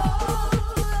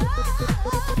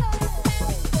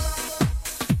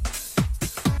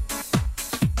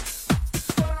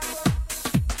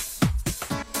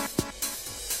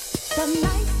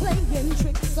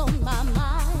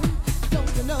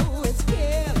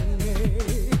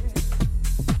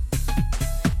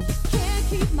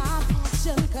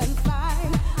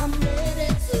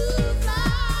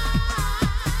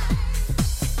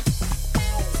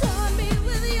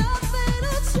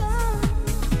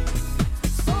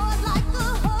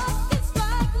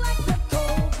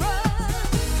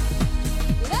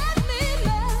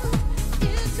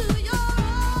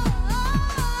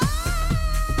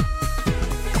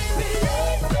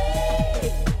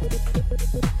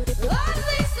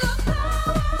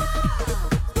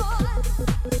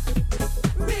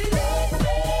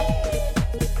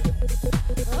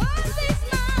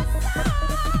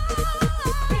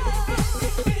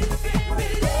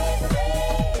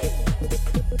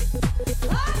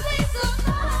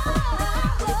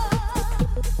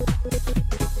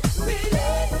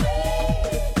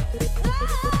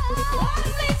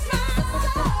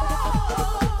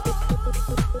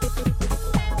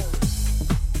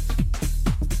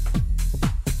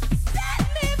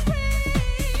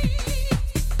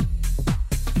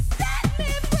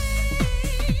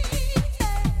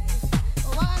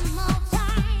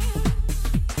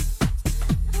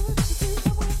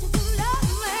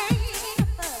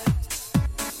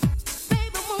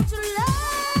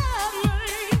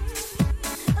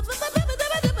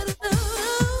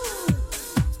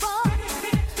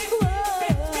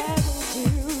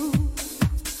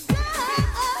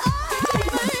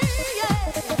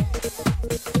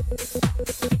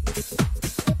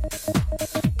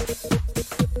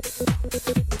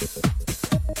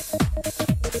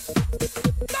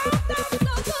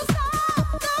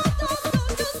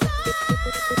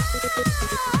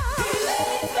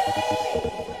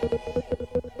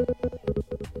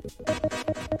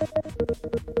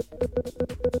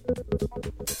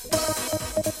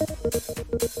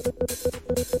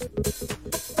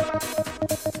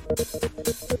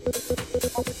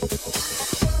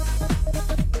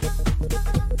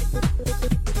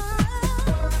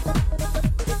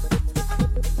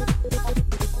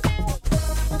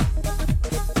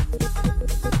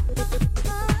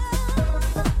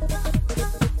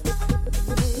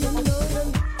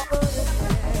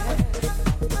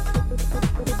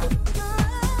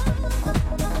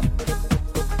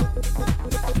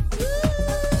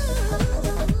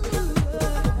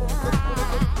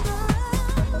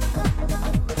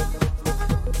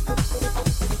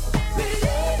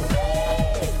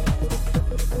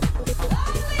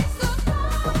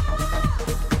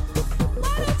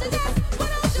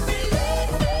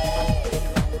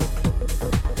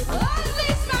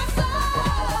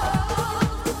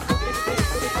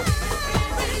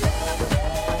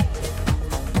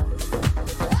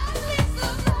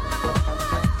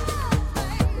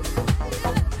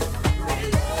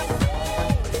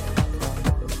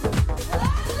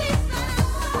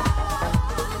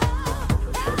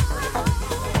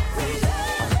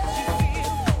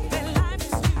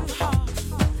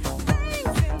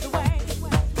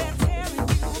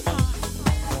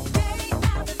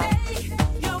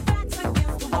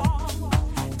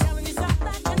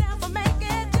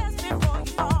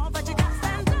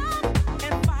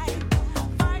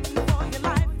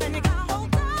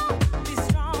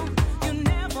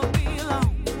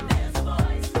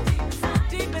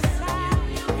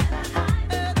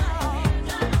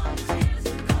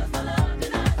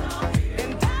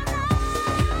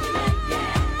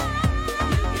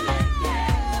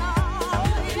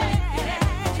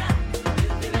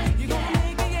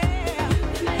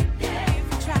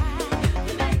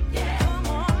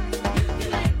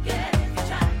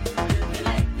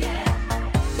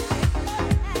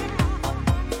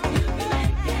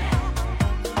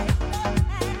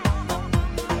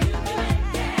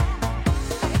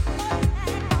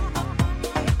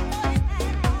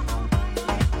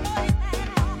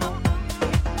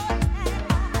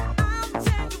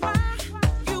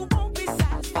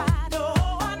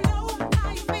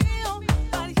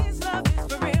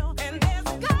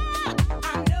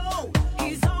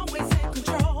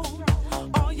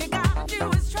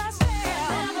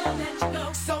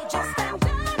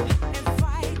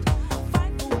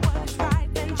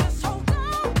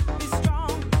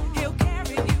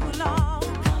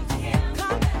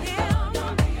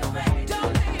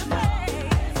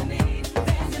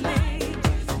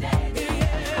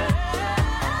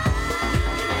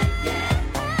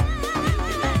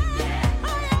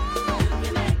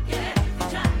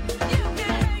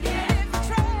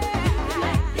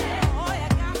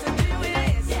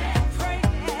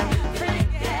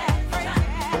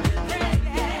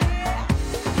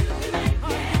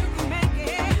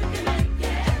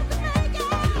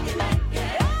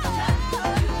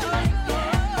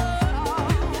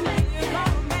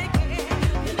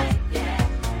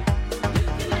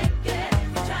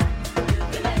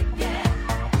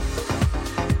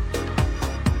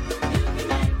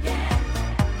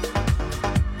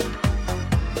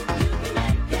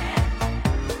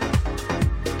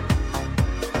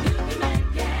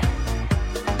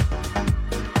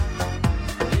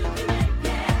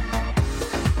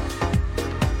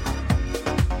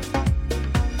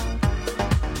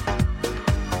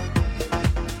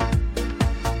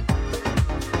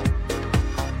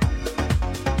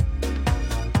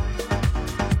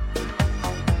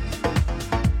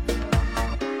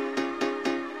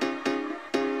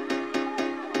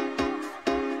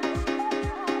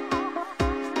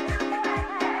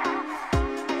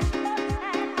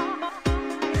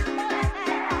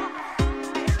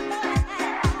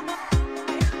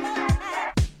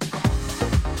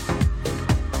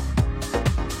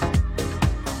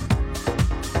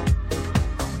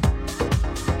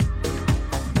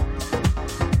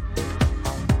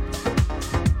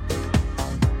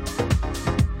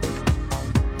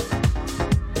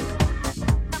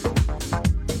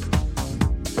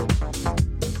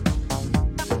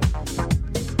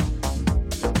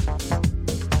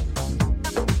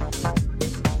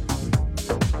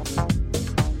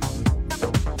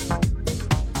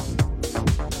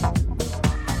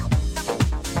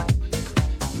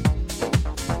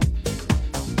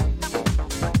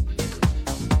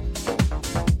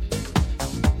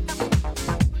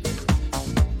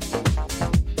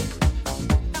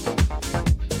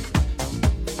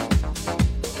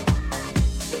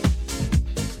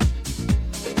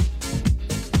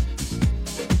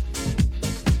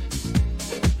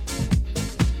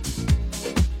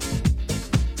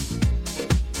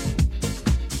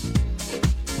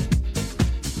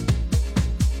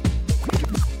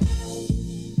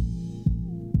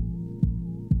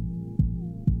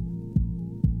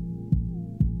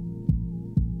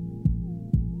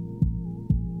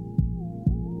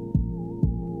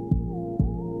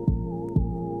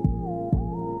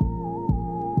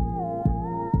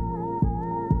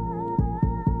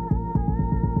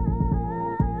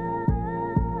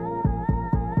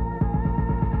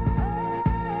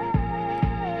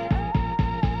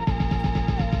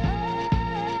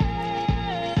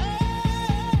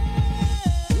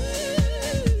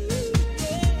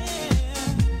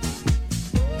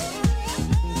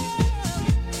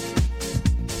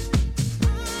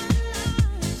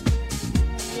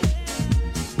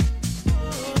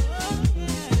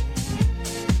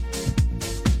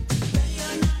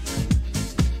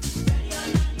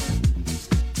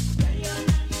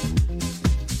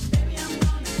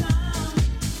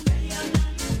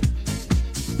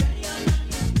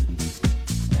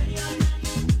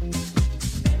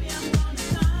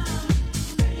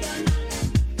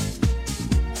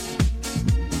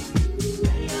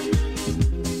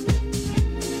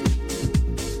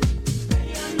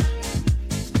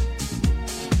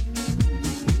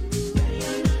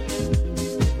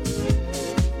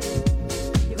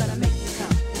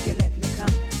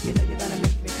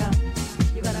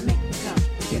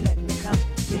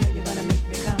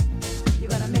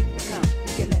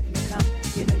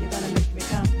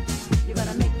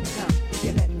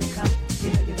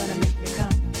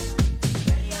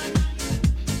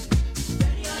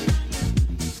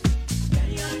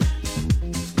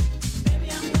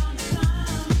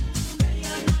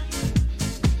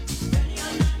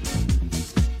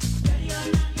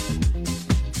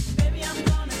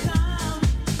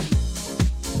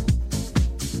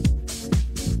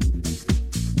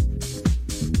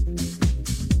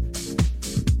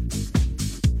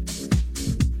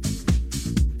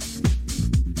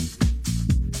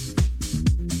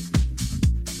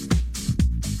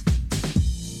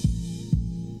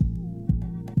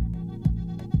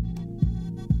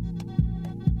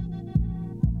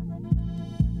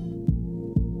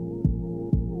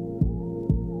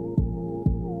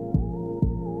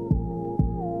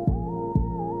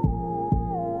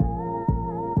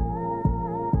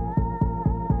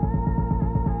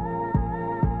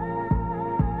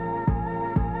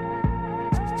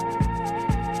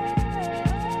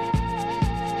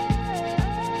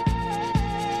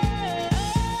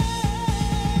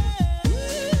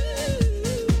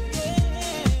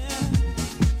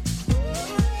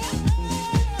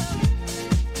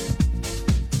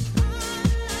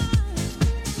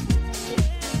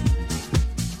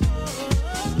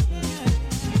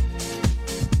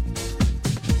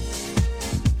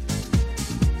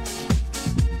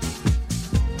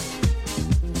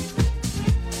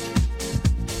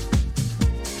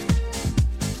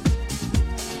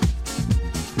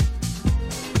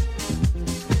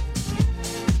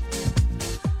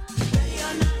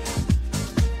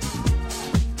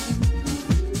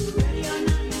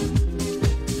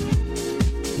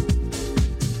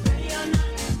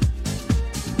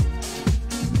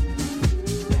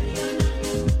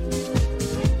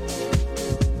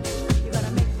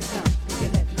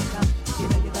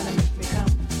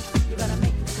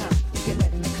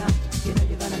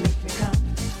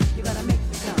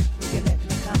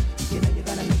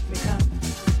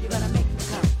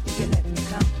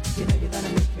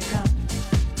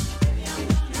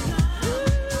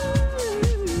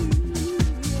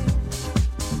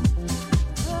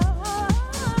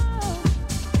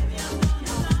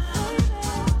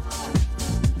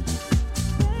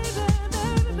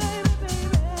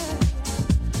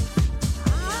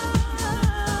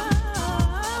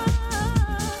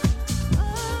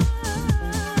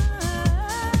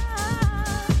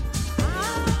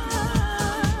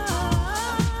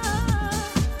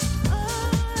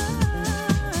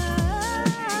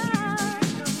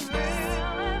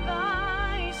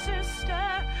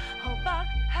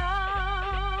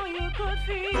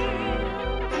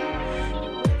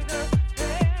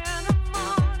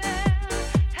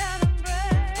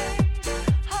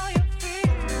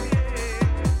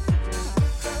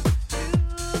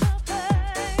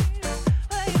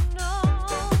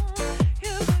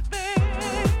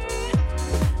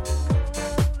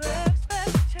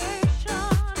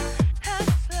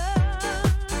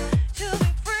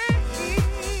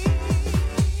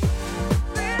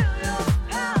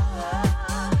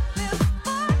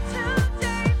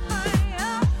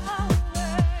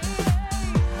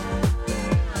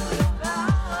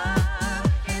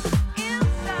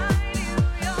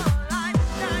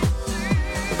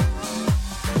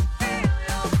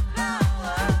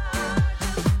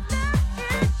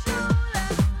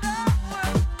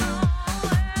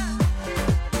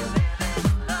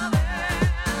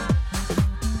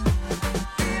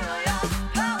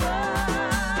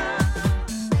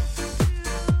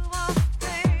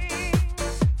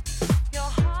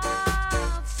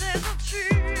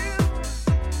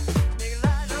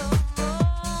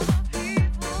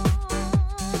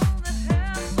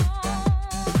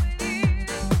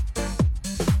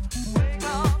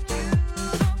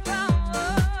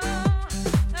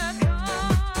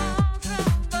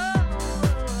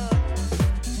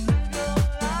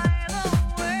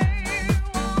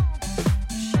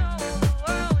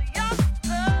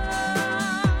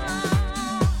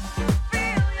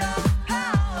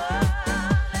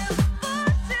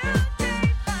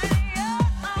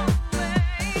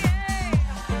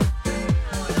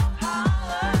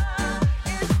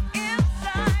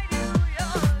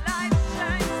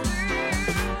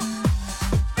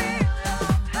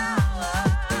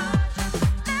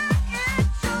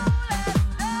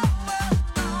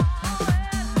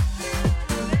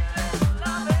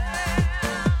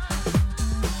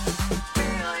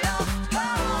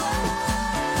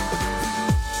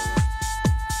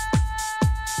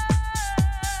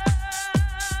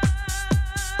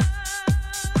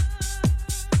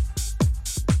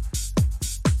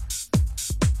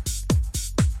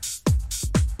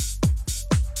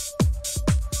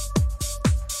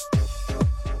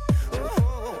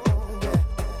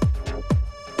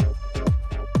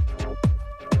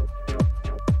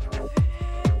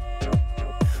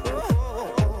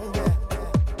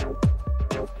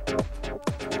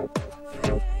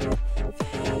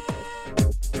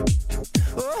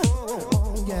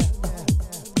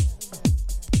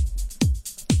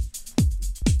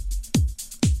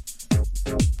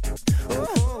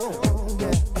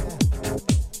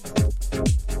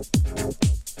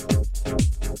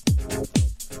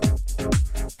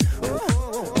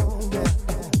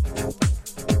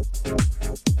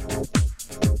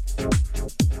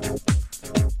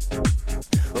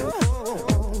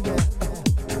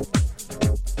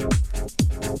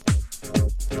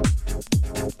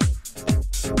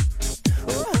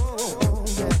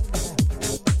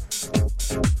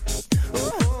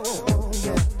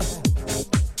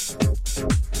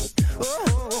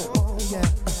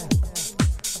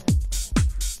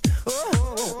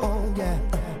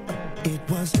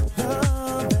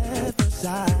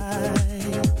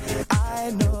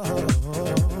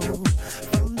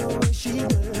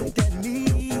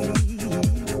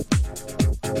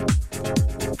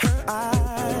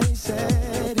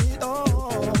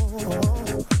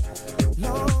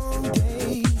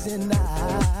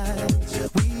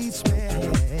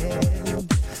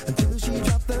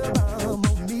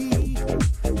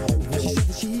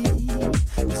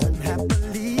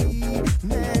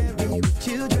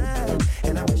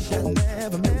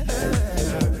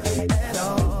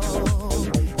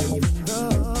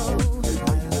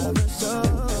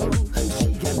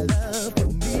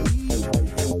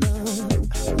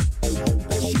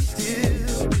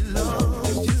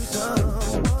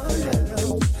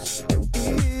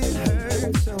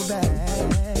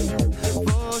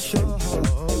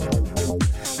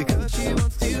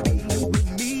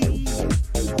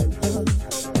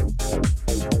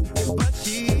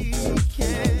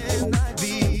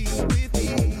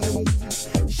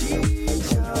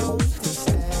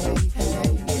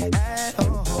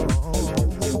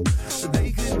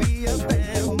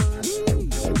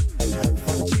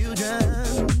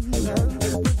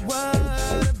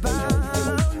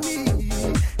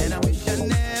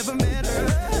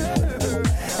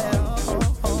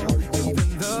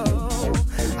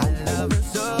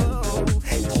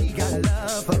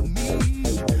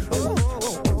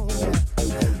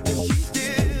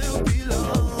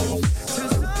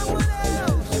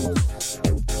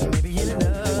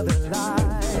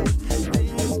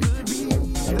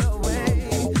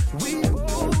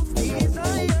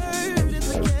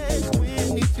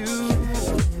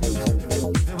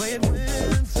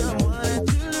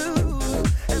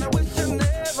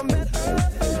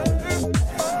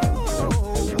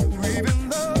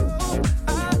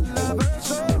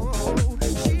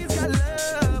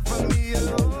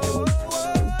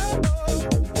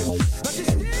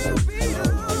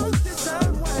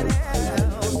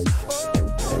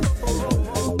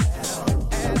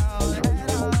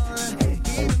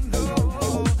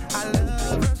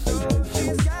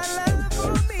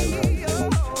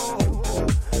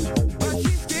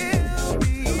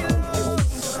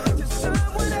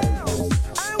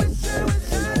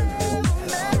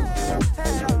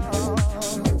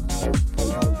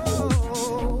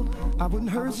wouldn't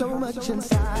hurt so much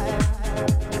inside.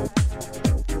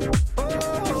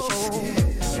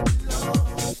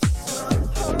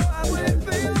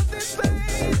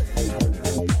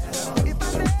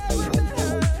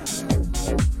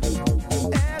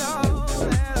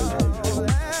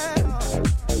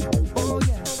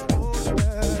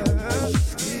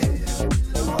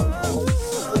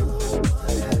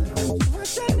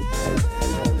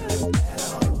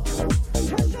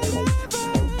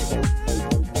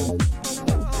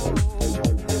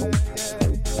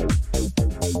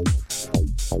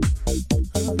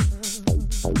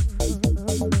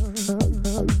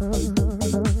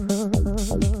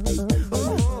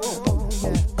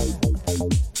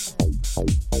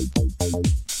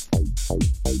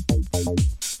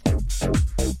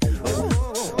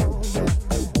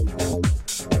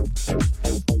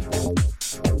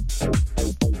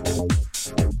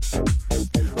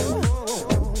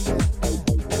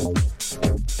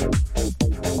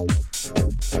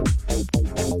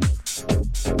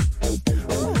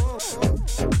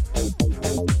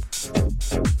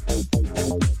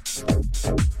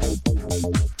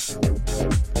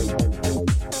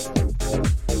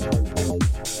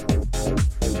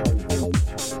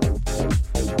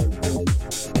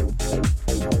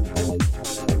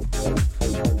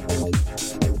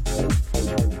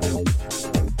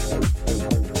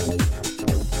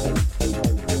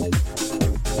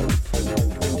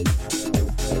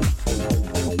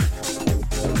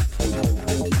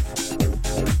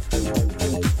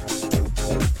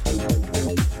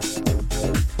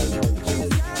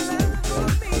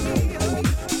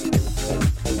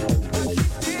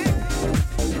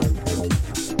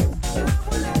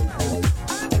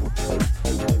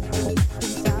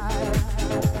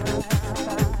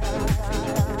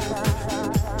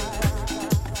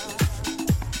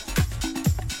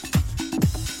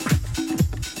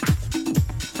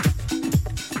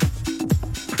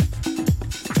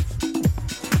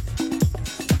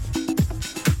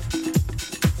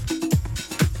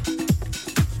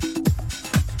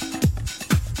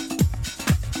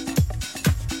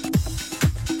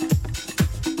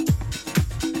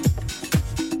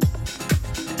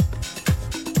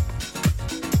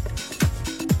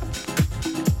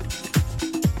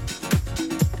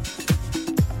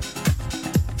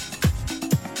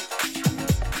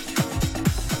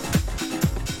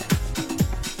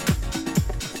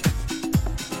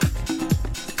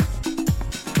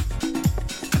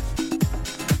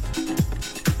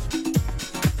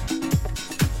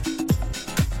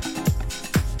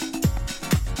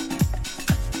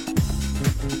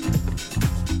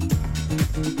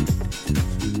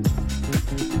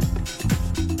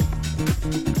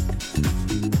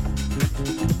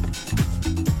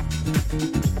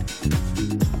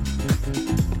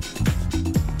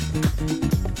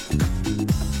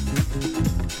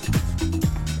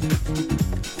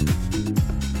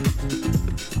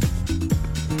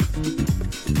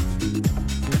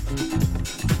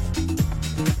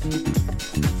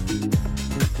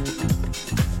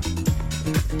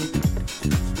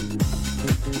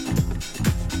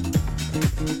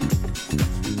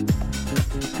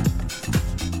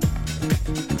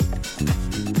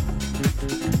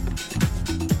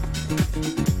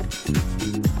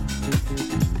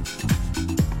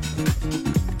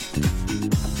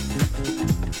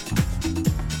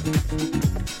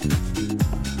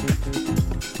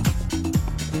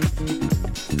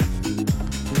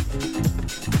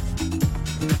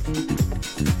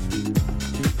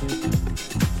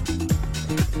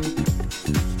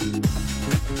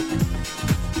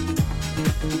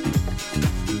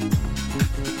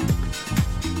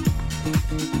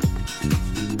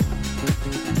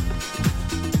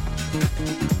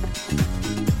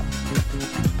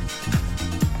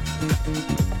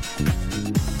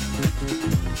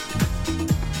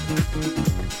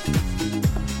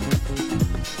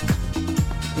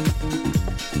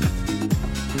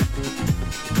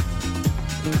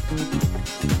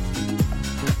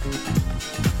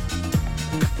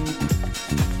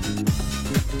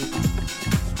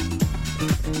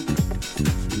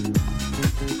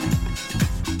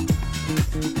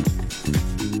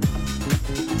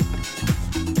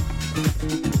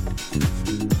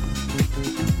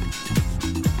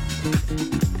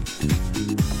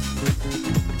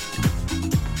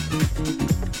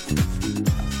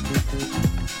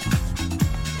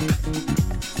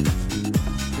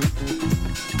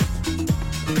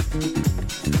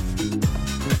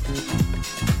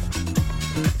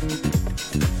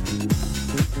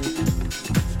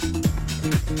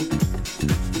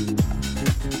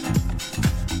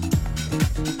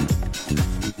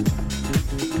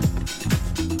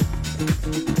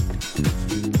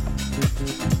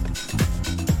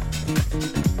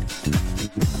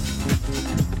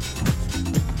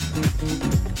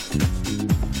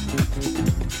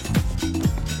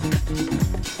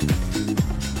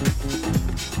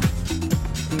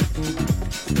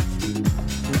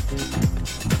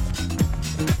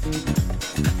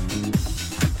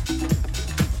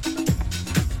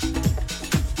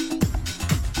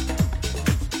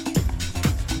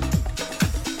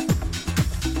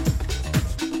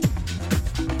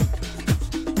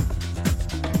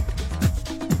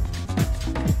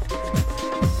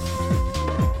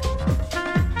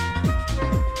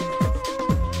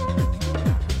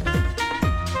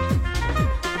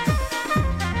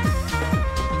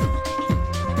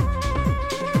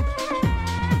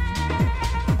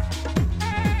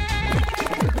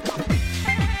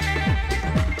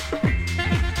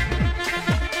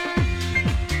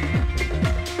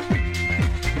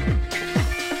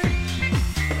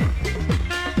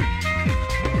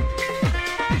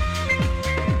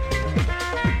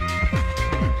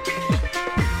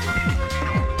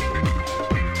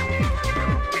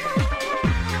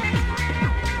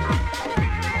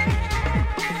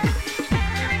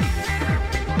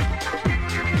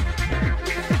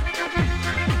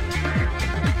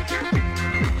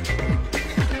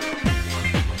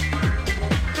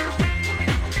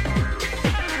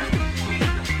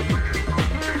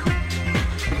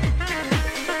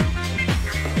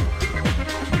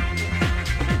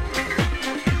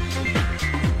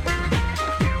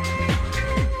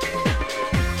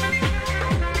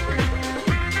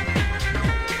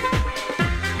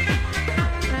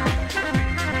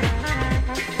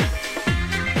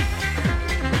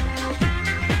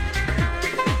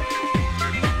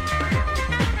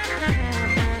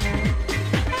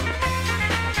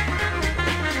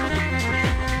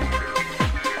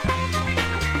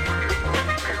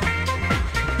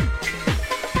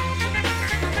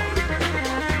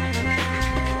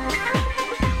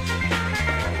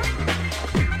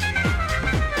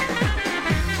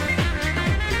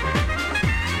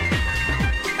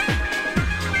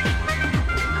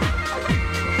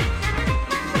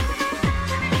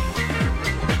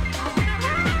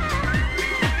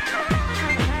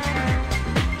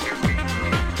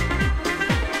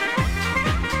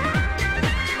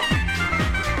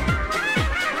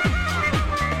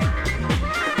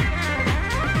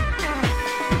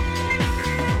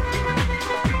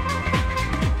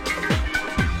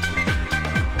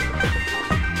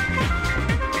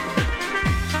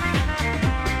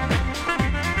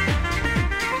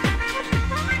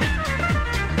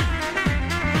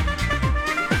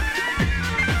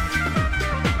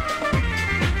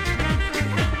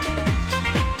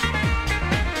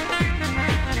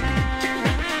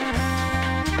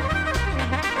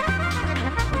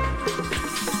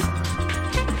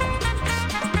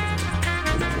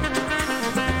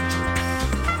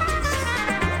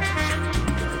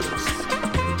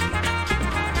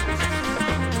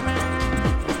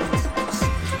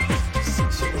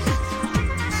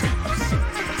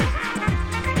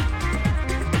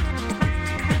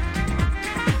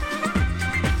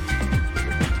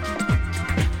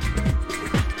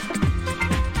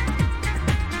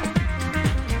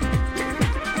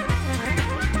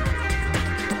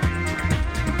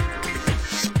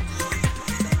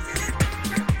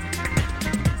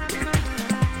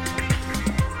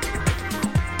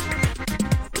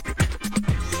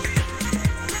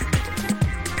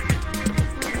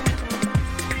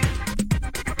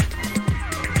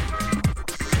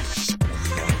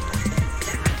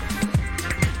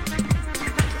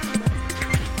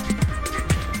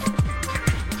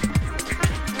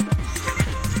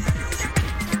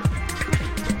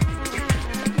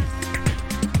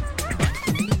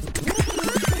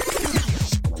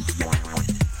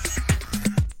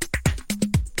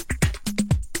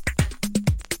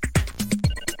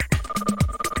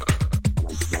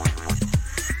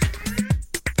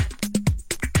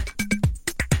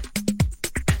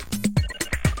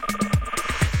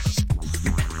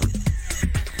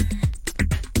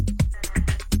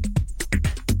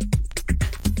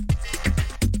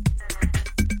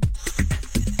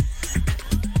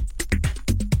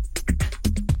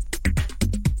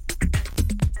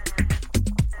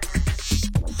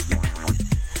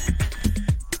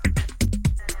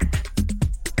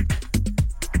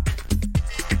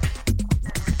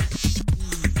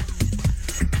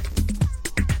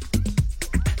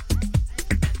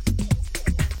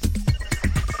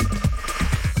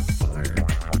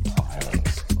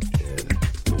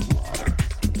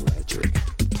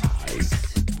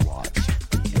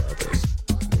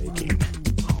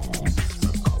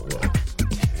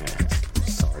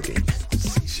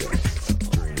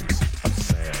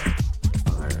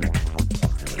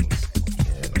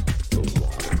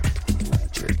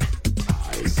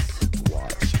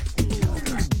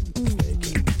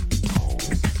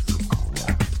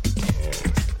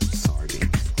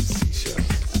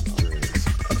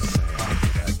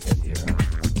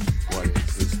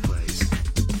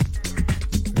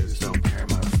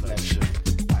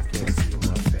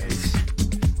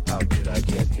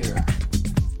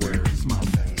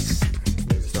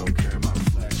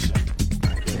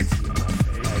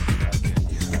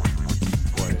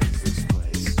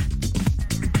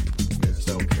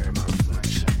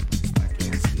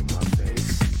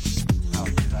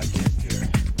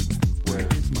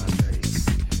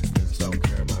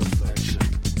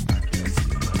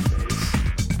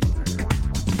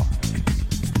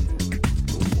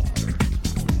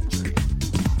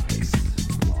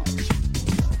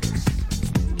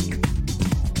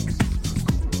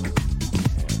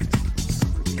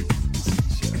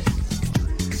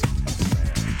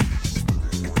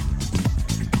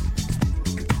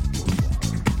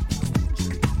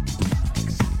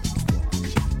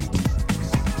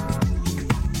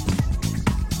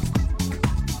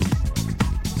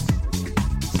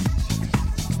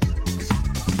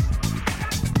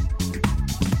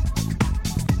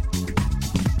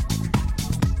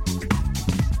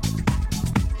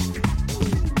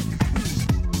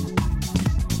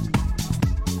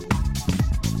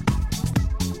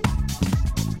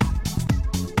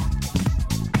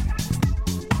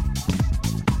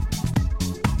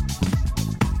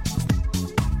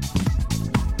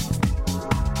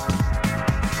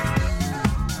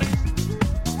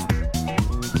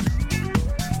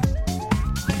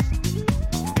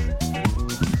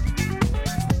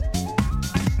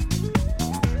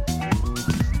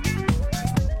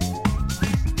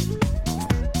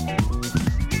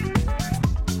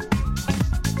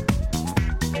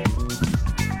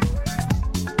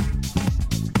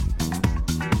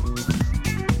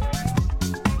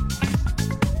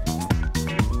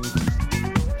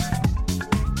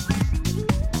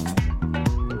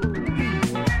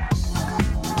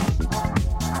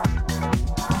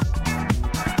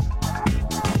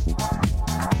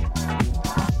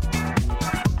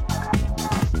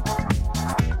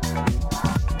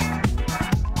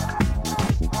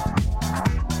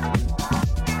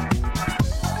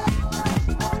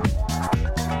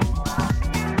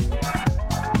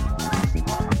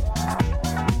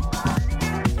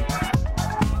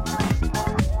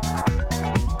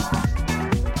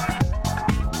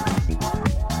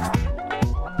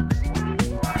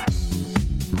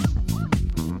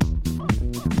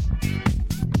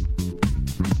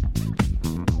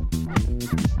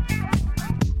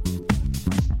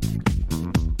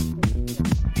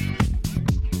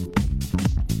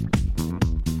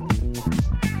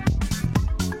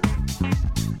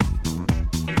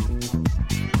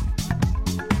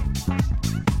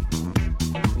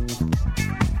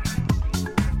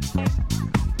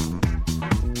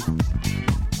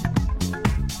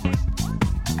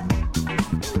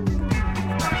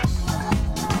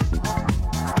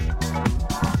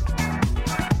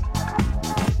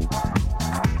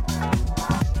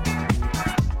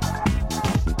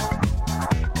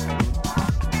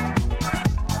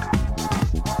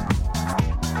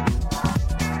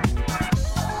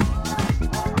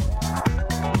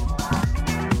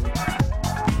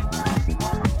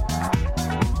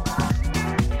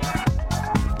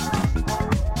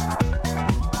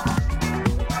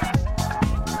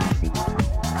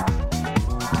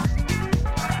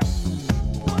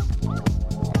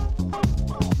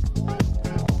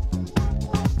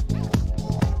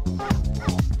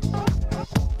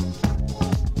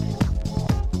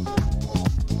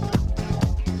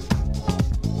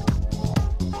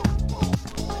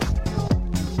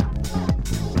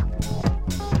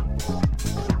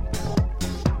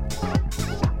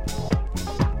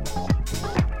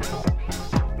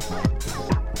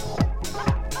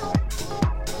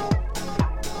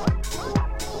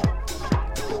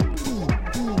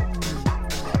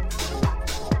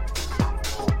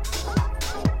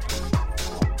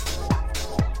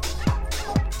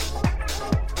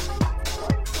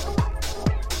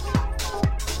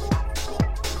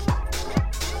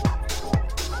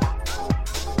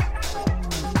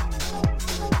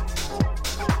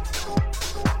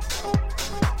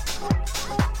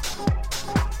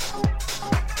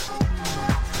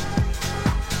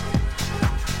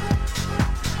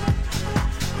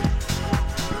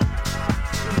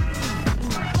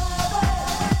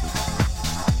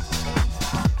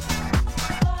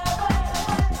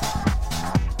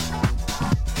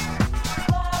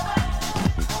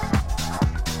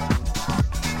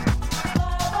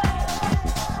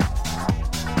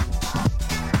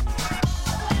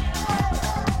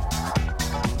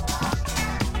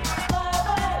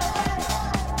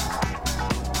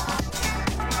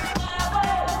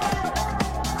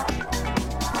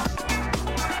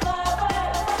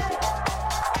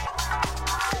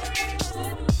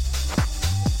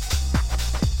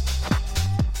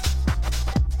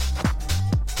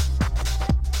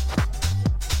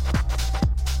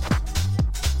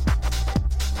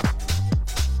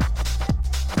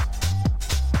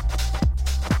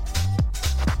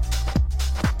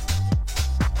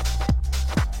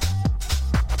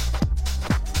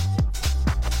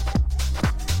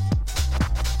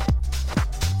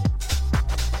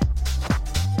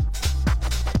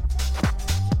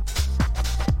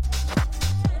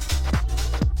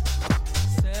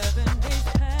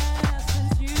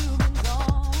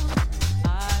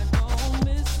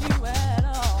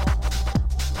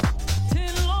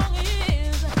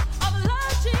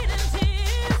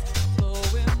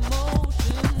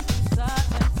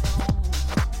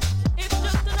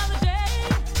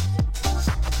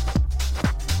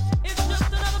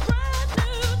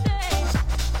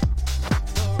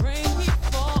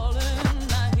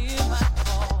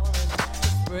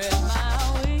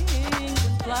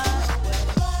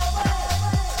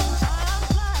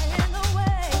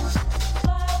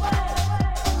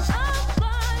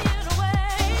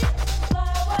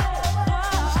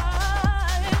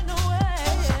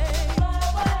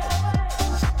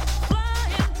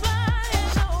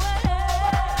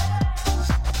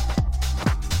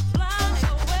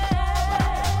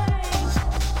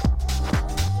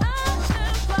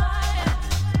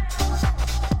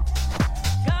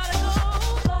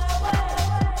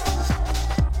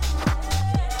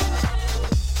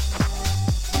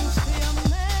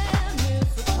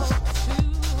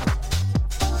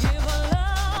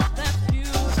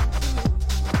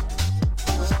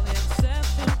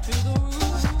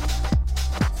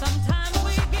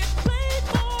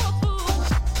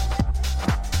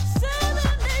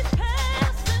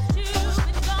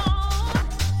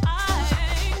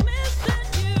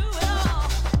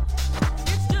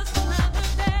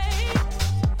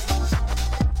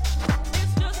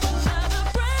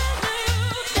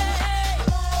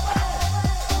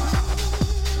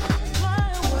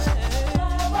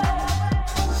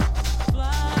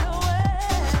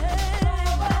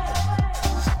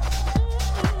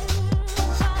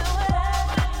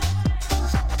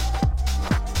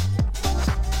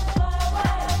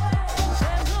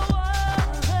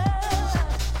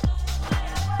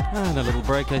 And a little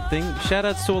break, I think. Shout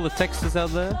outs to all the texters out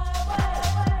there,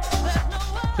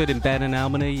 including Ben and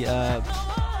Albany.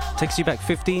 Takes you back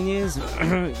 15 years?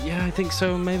 Yeah, I think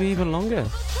so, maybe even longer.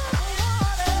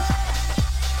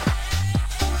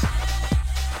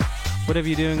 Whatever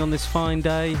you're doing on this fine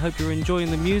day, hope you're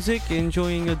enjoying the music,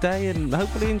 enjoying your day, and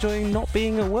hopefully enjoying not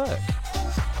being at work.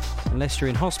 Unless you're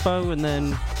in hospo, and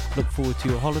then look forward to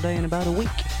your holiday in about a week.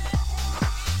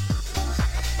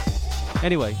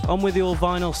 Anyway, on with your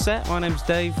vinyl set. My name's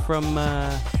Dave from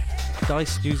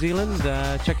Dice New Zealand.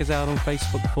 Check us out on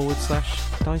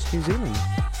Facebook/Dice New Zealand.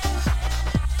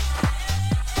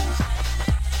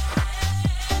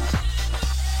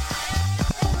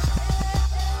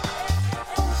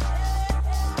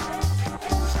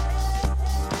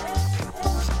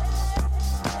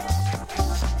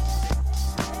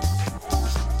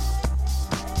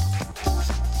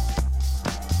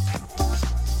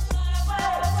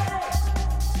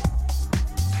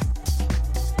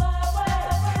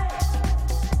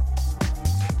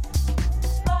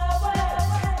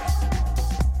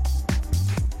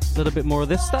 A little bit more of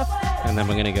this stuff, and then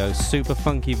we're going to go super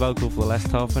funky vocal for the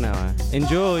last half an hour.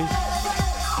 Enjoy!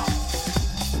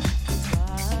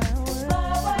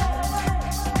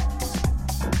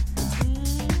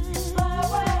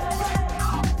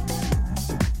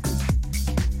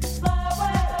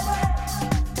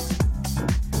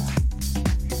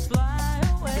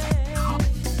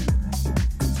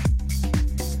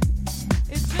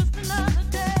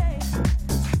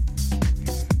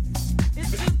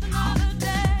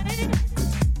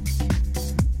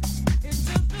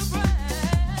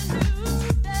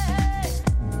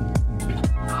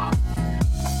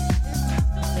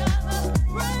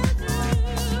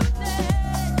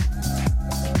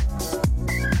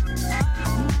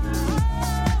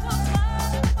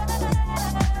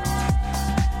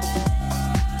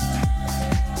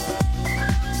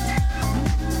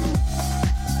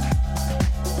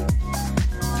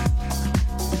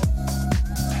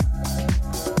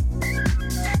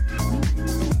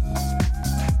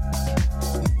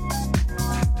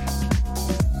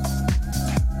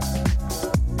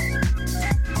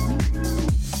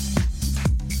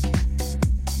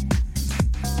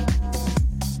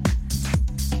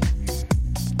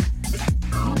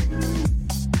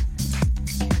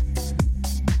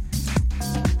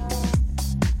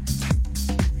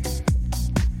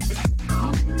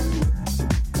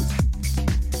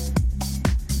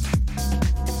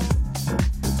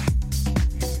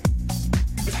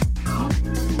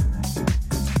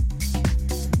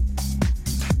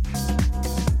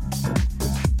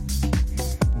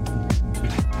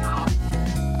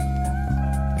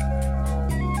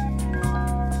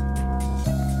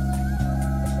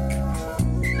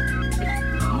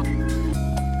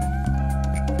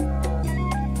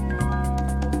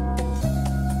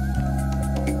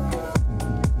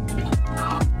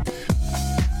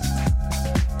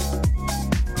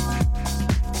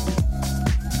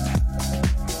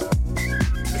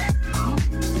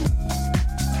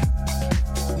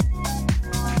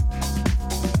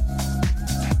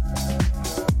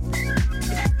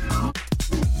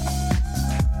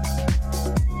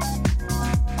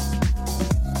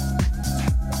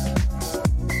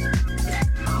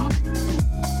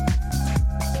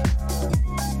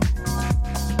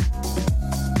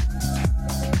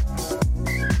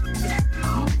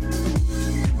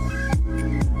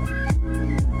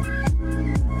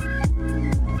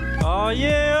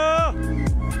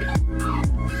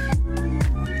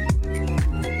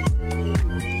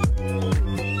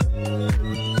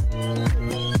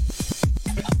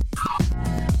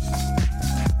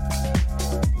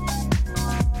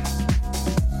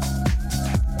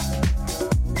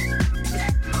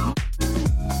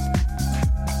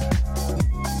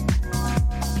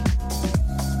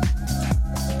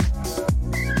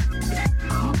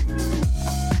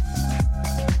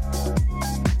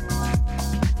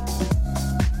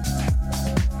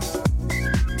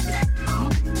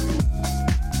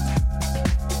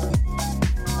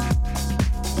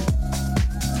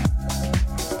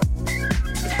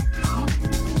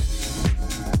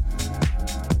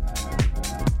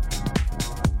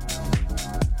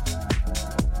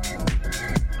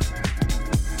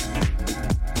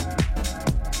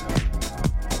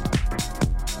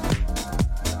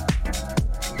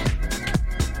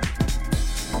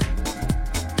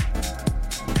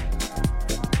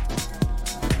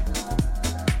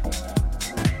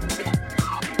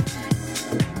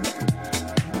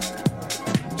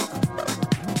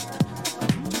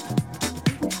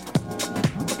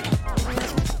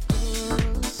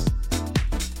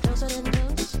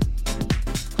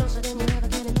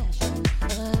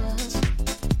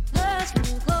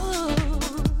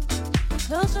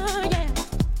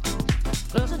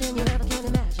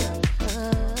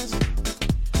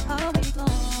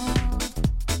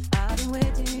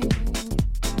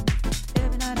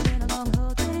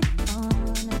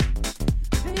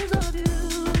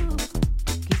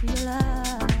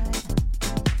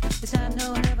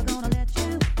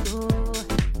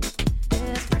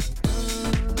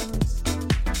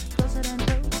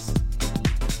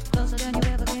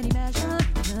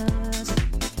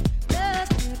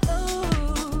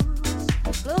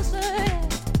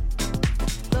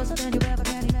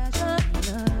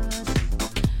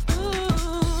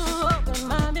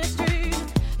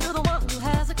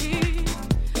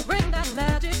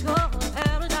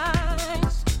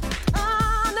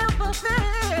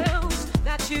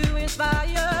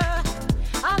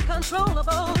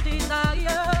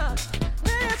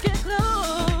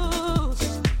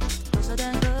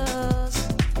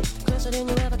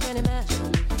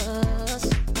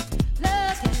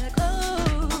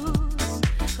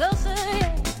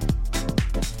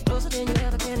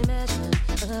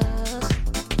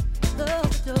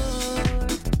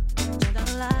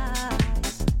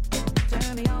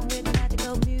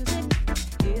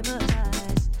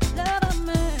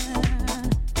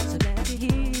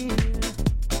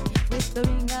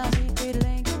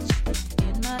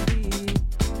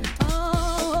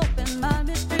 Oh, open my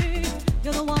mystery.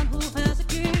 You're the one who has the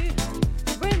key.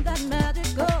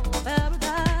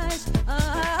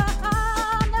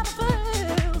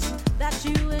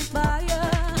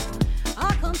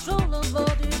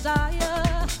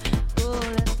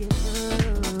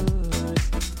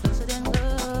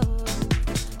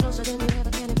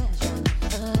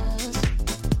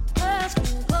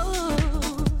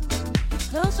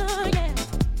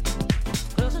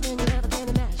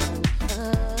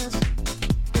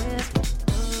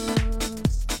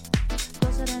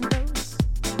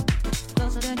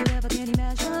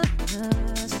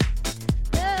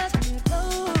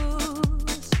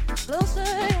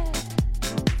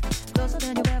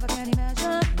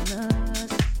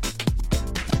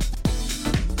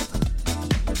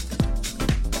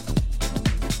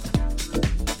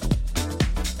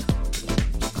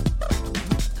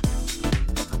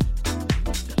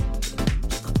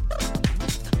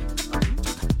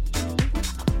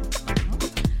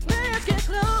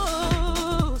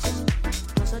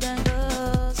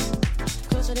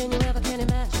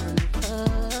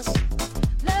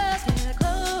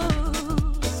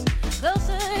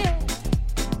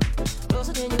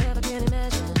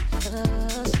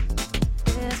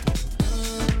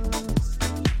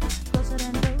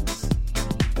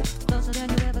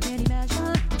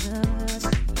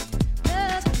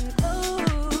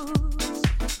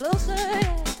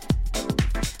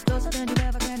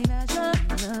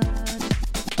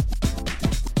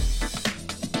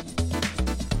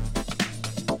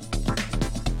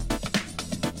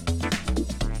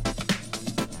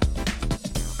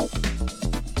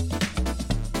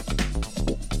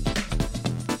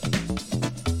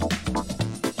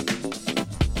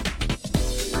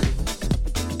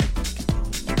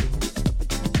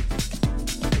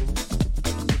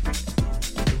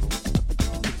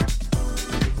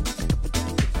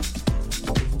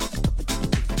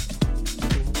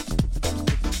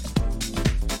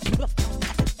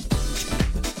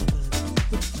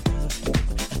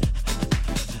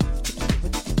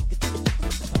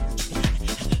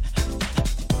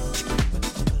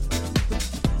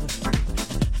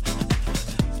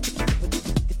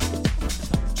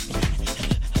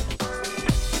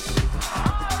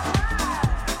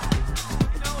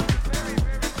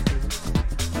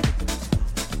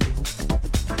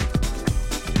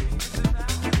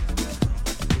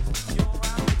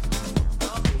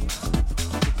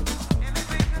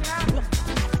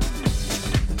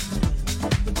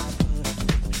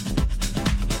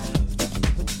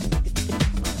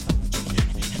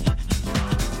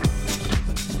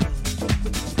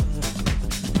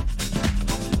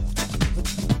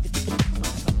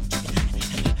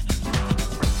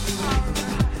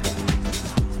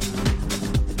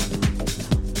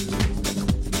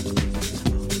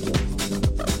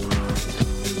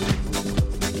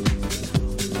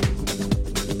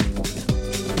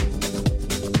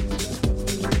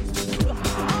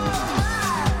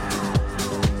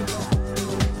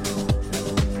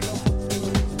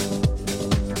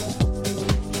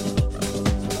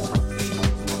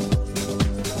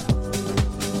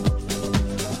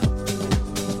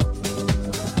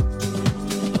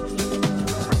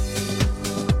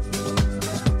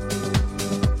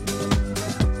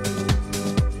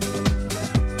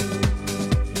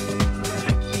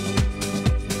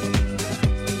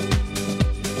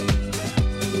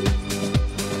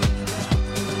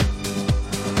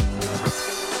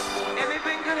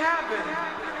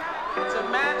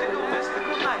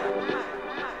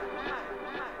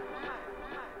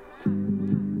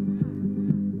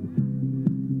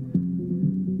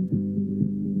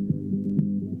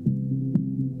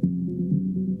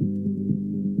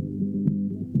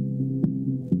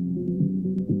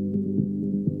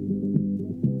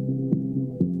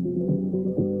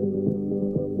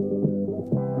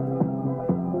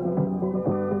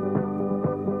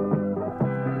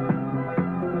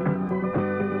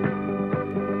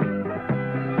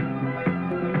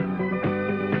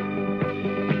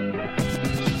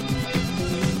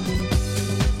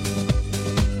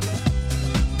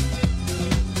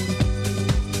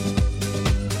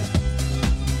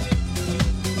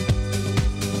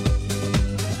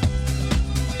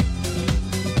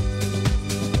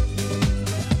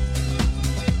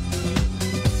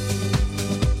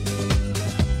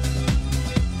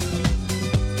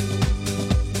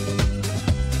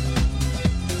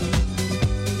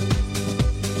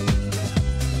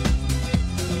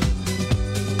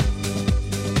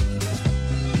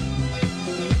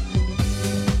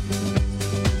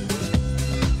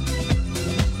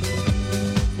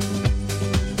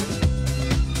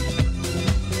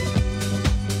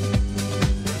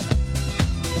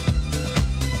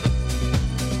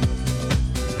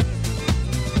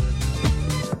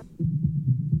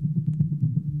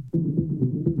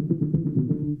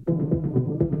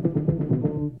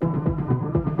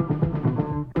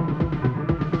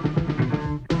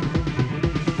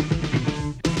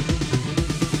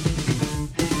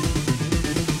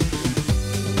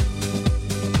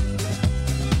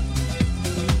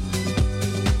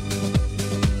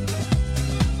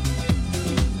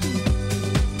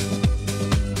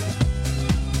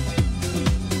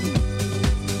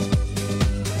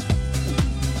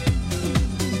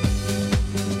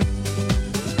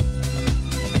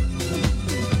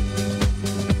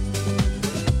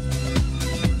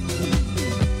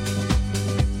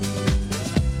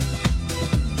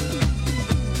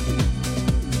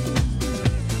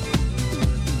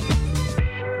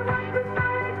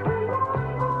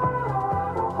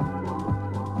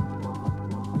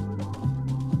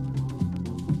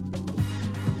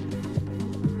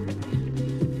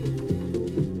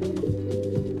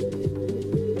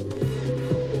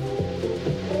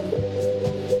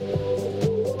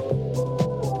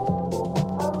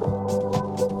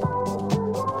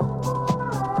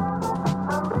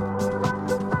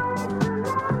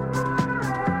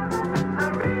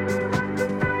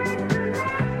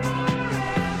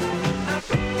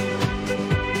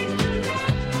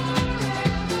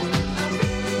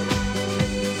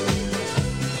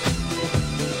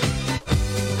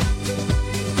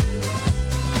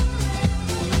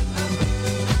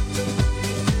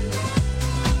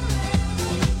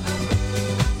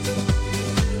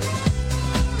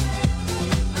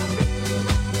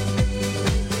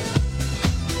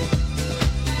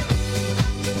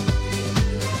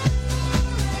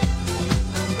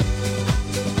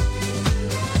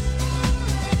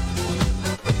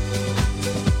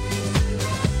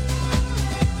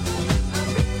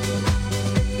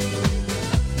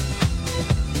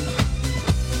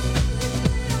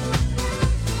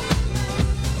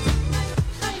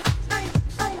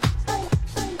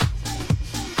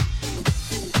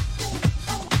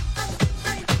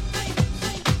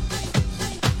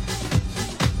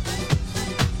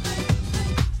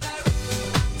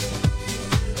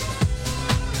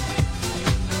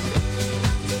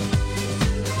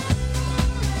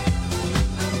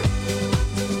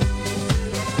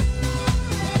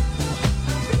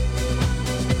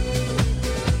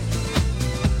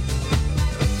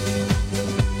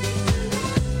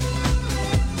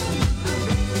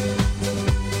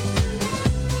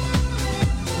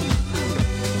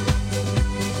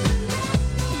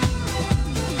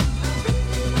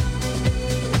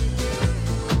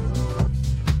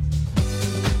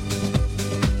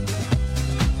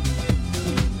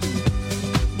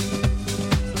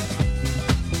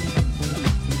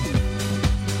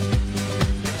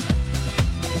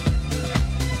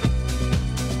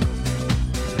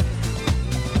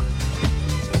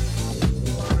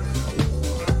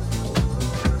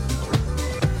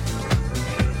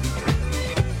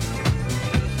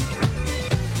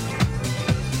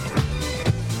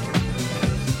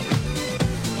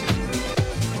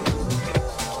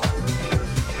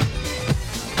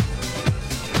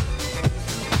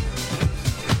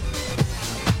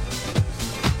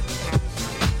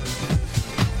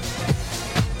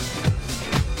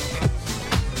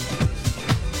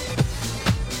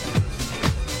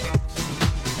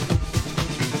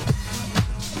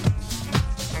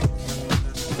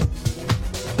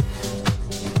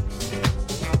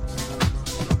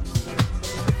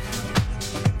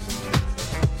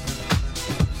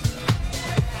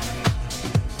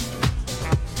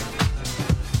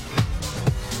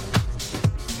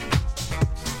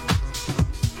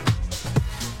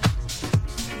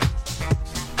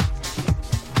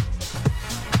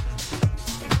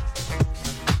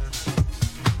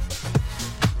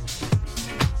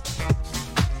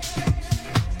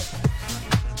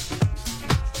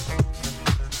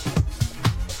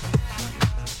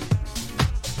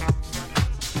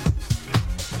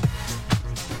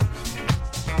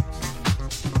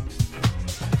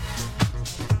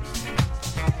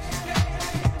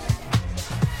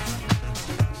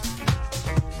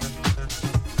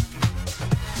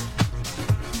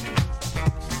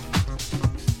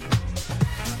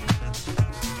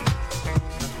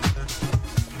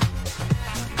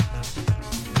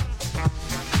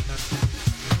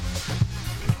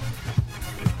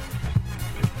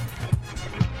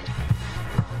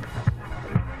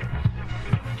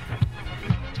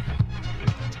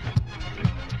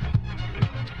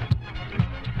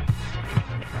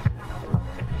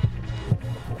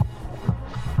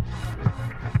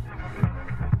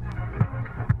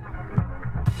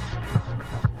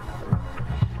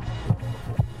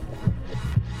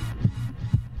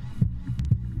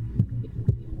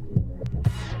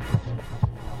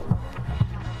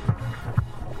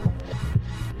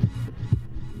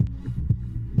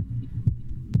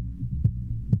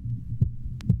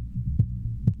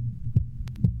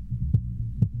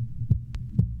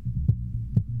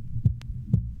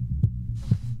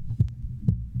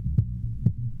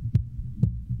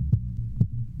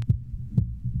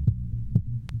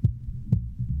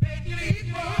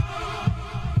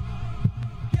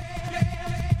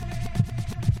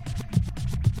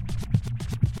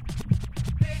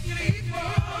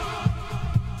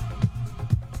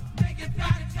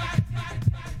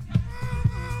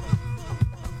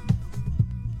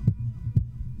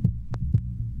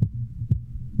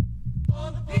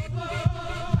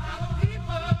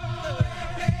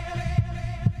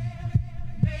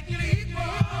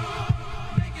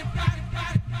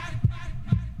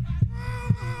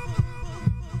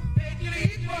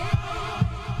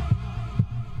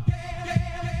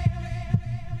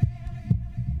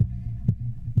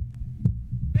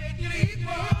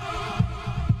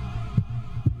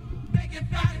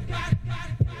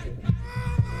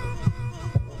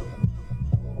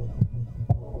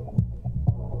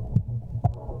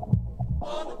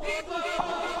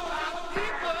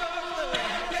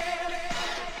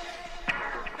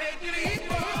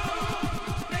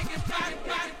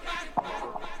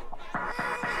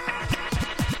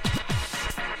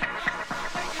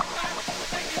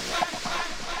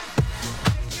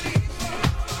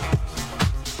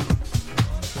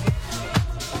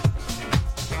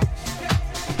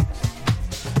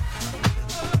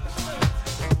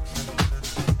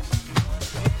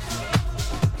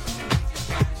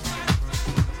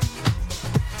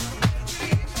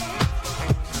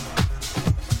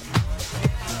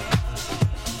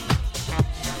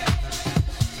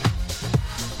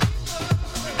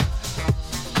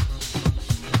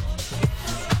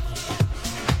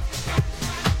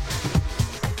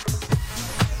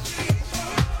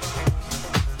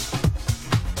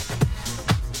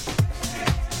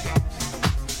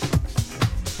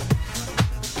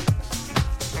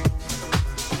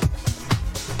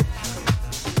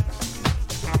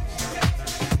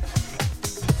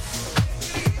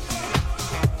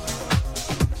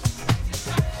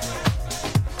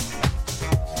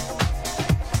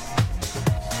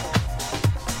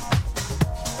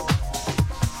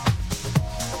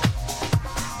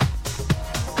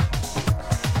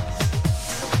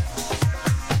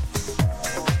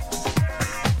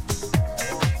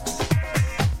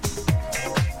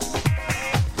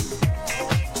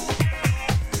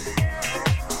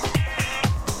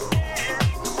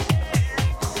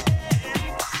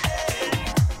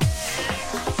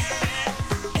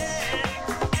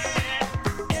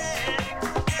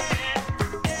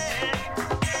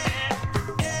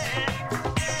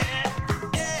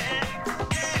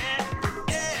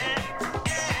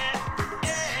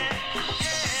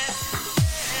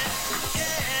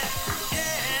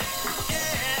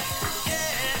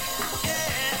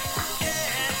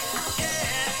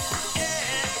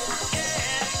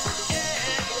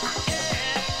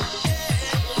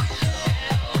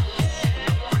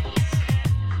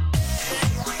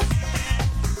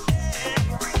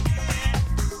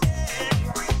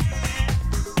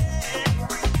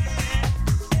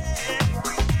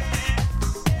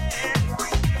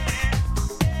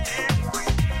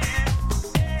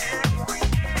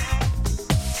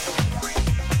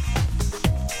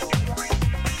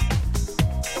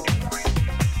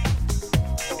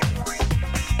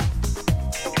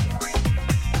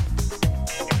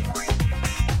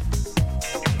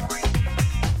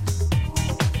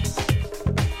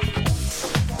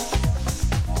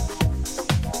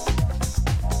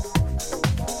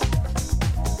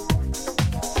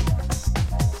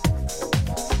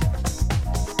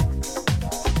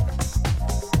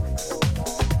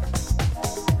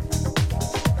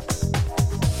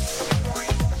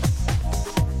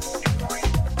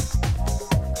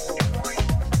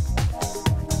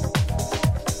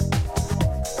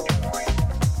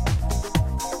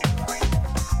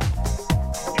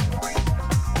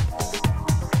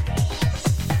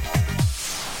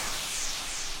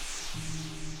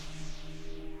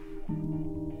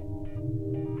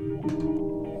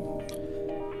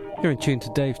 You're in tune to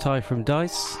Dave Ty from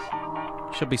Dice.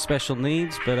 Should be special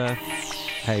needs, but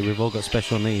hey, we've all got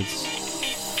special needs.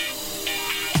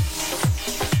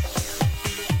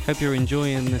 Hope you're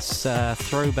enjoying this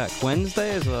Throwback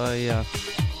Wednesday as I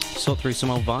sort through some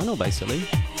old vinyl, basically.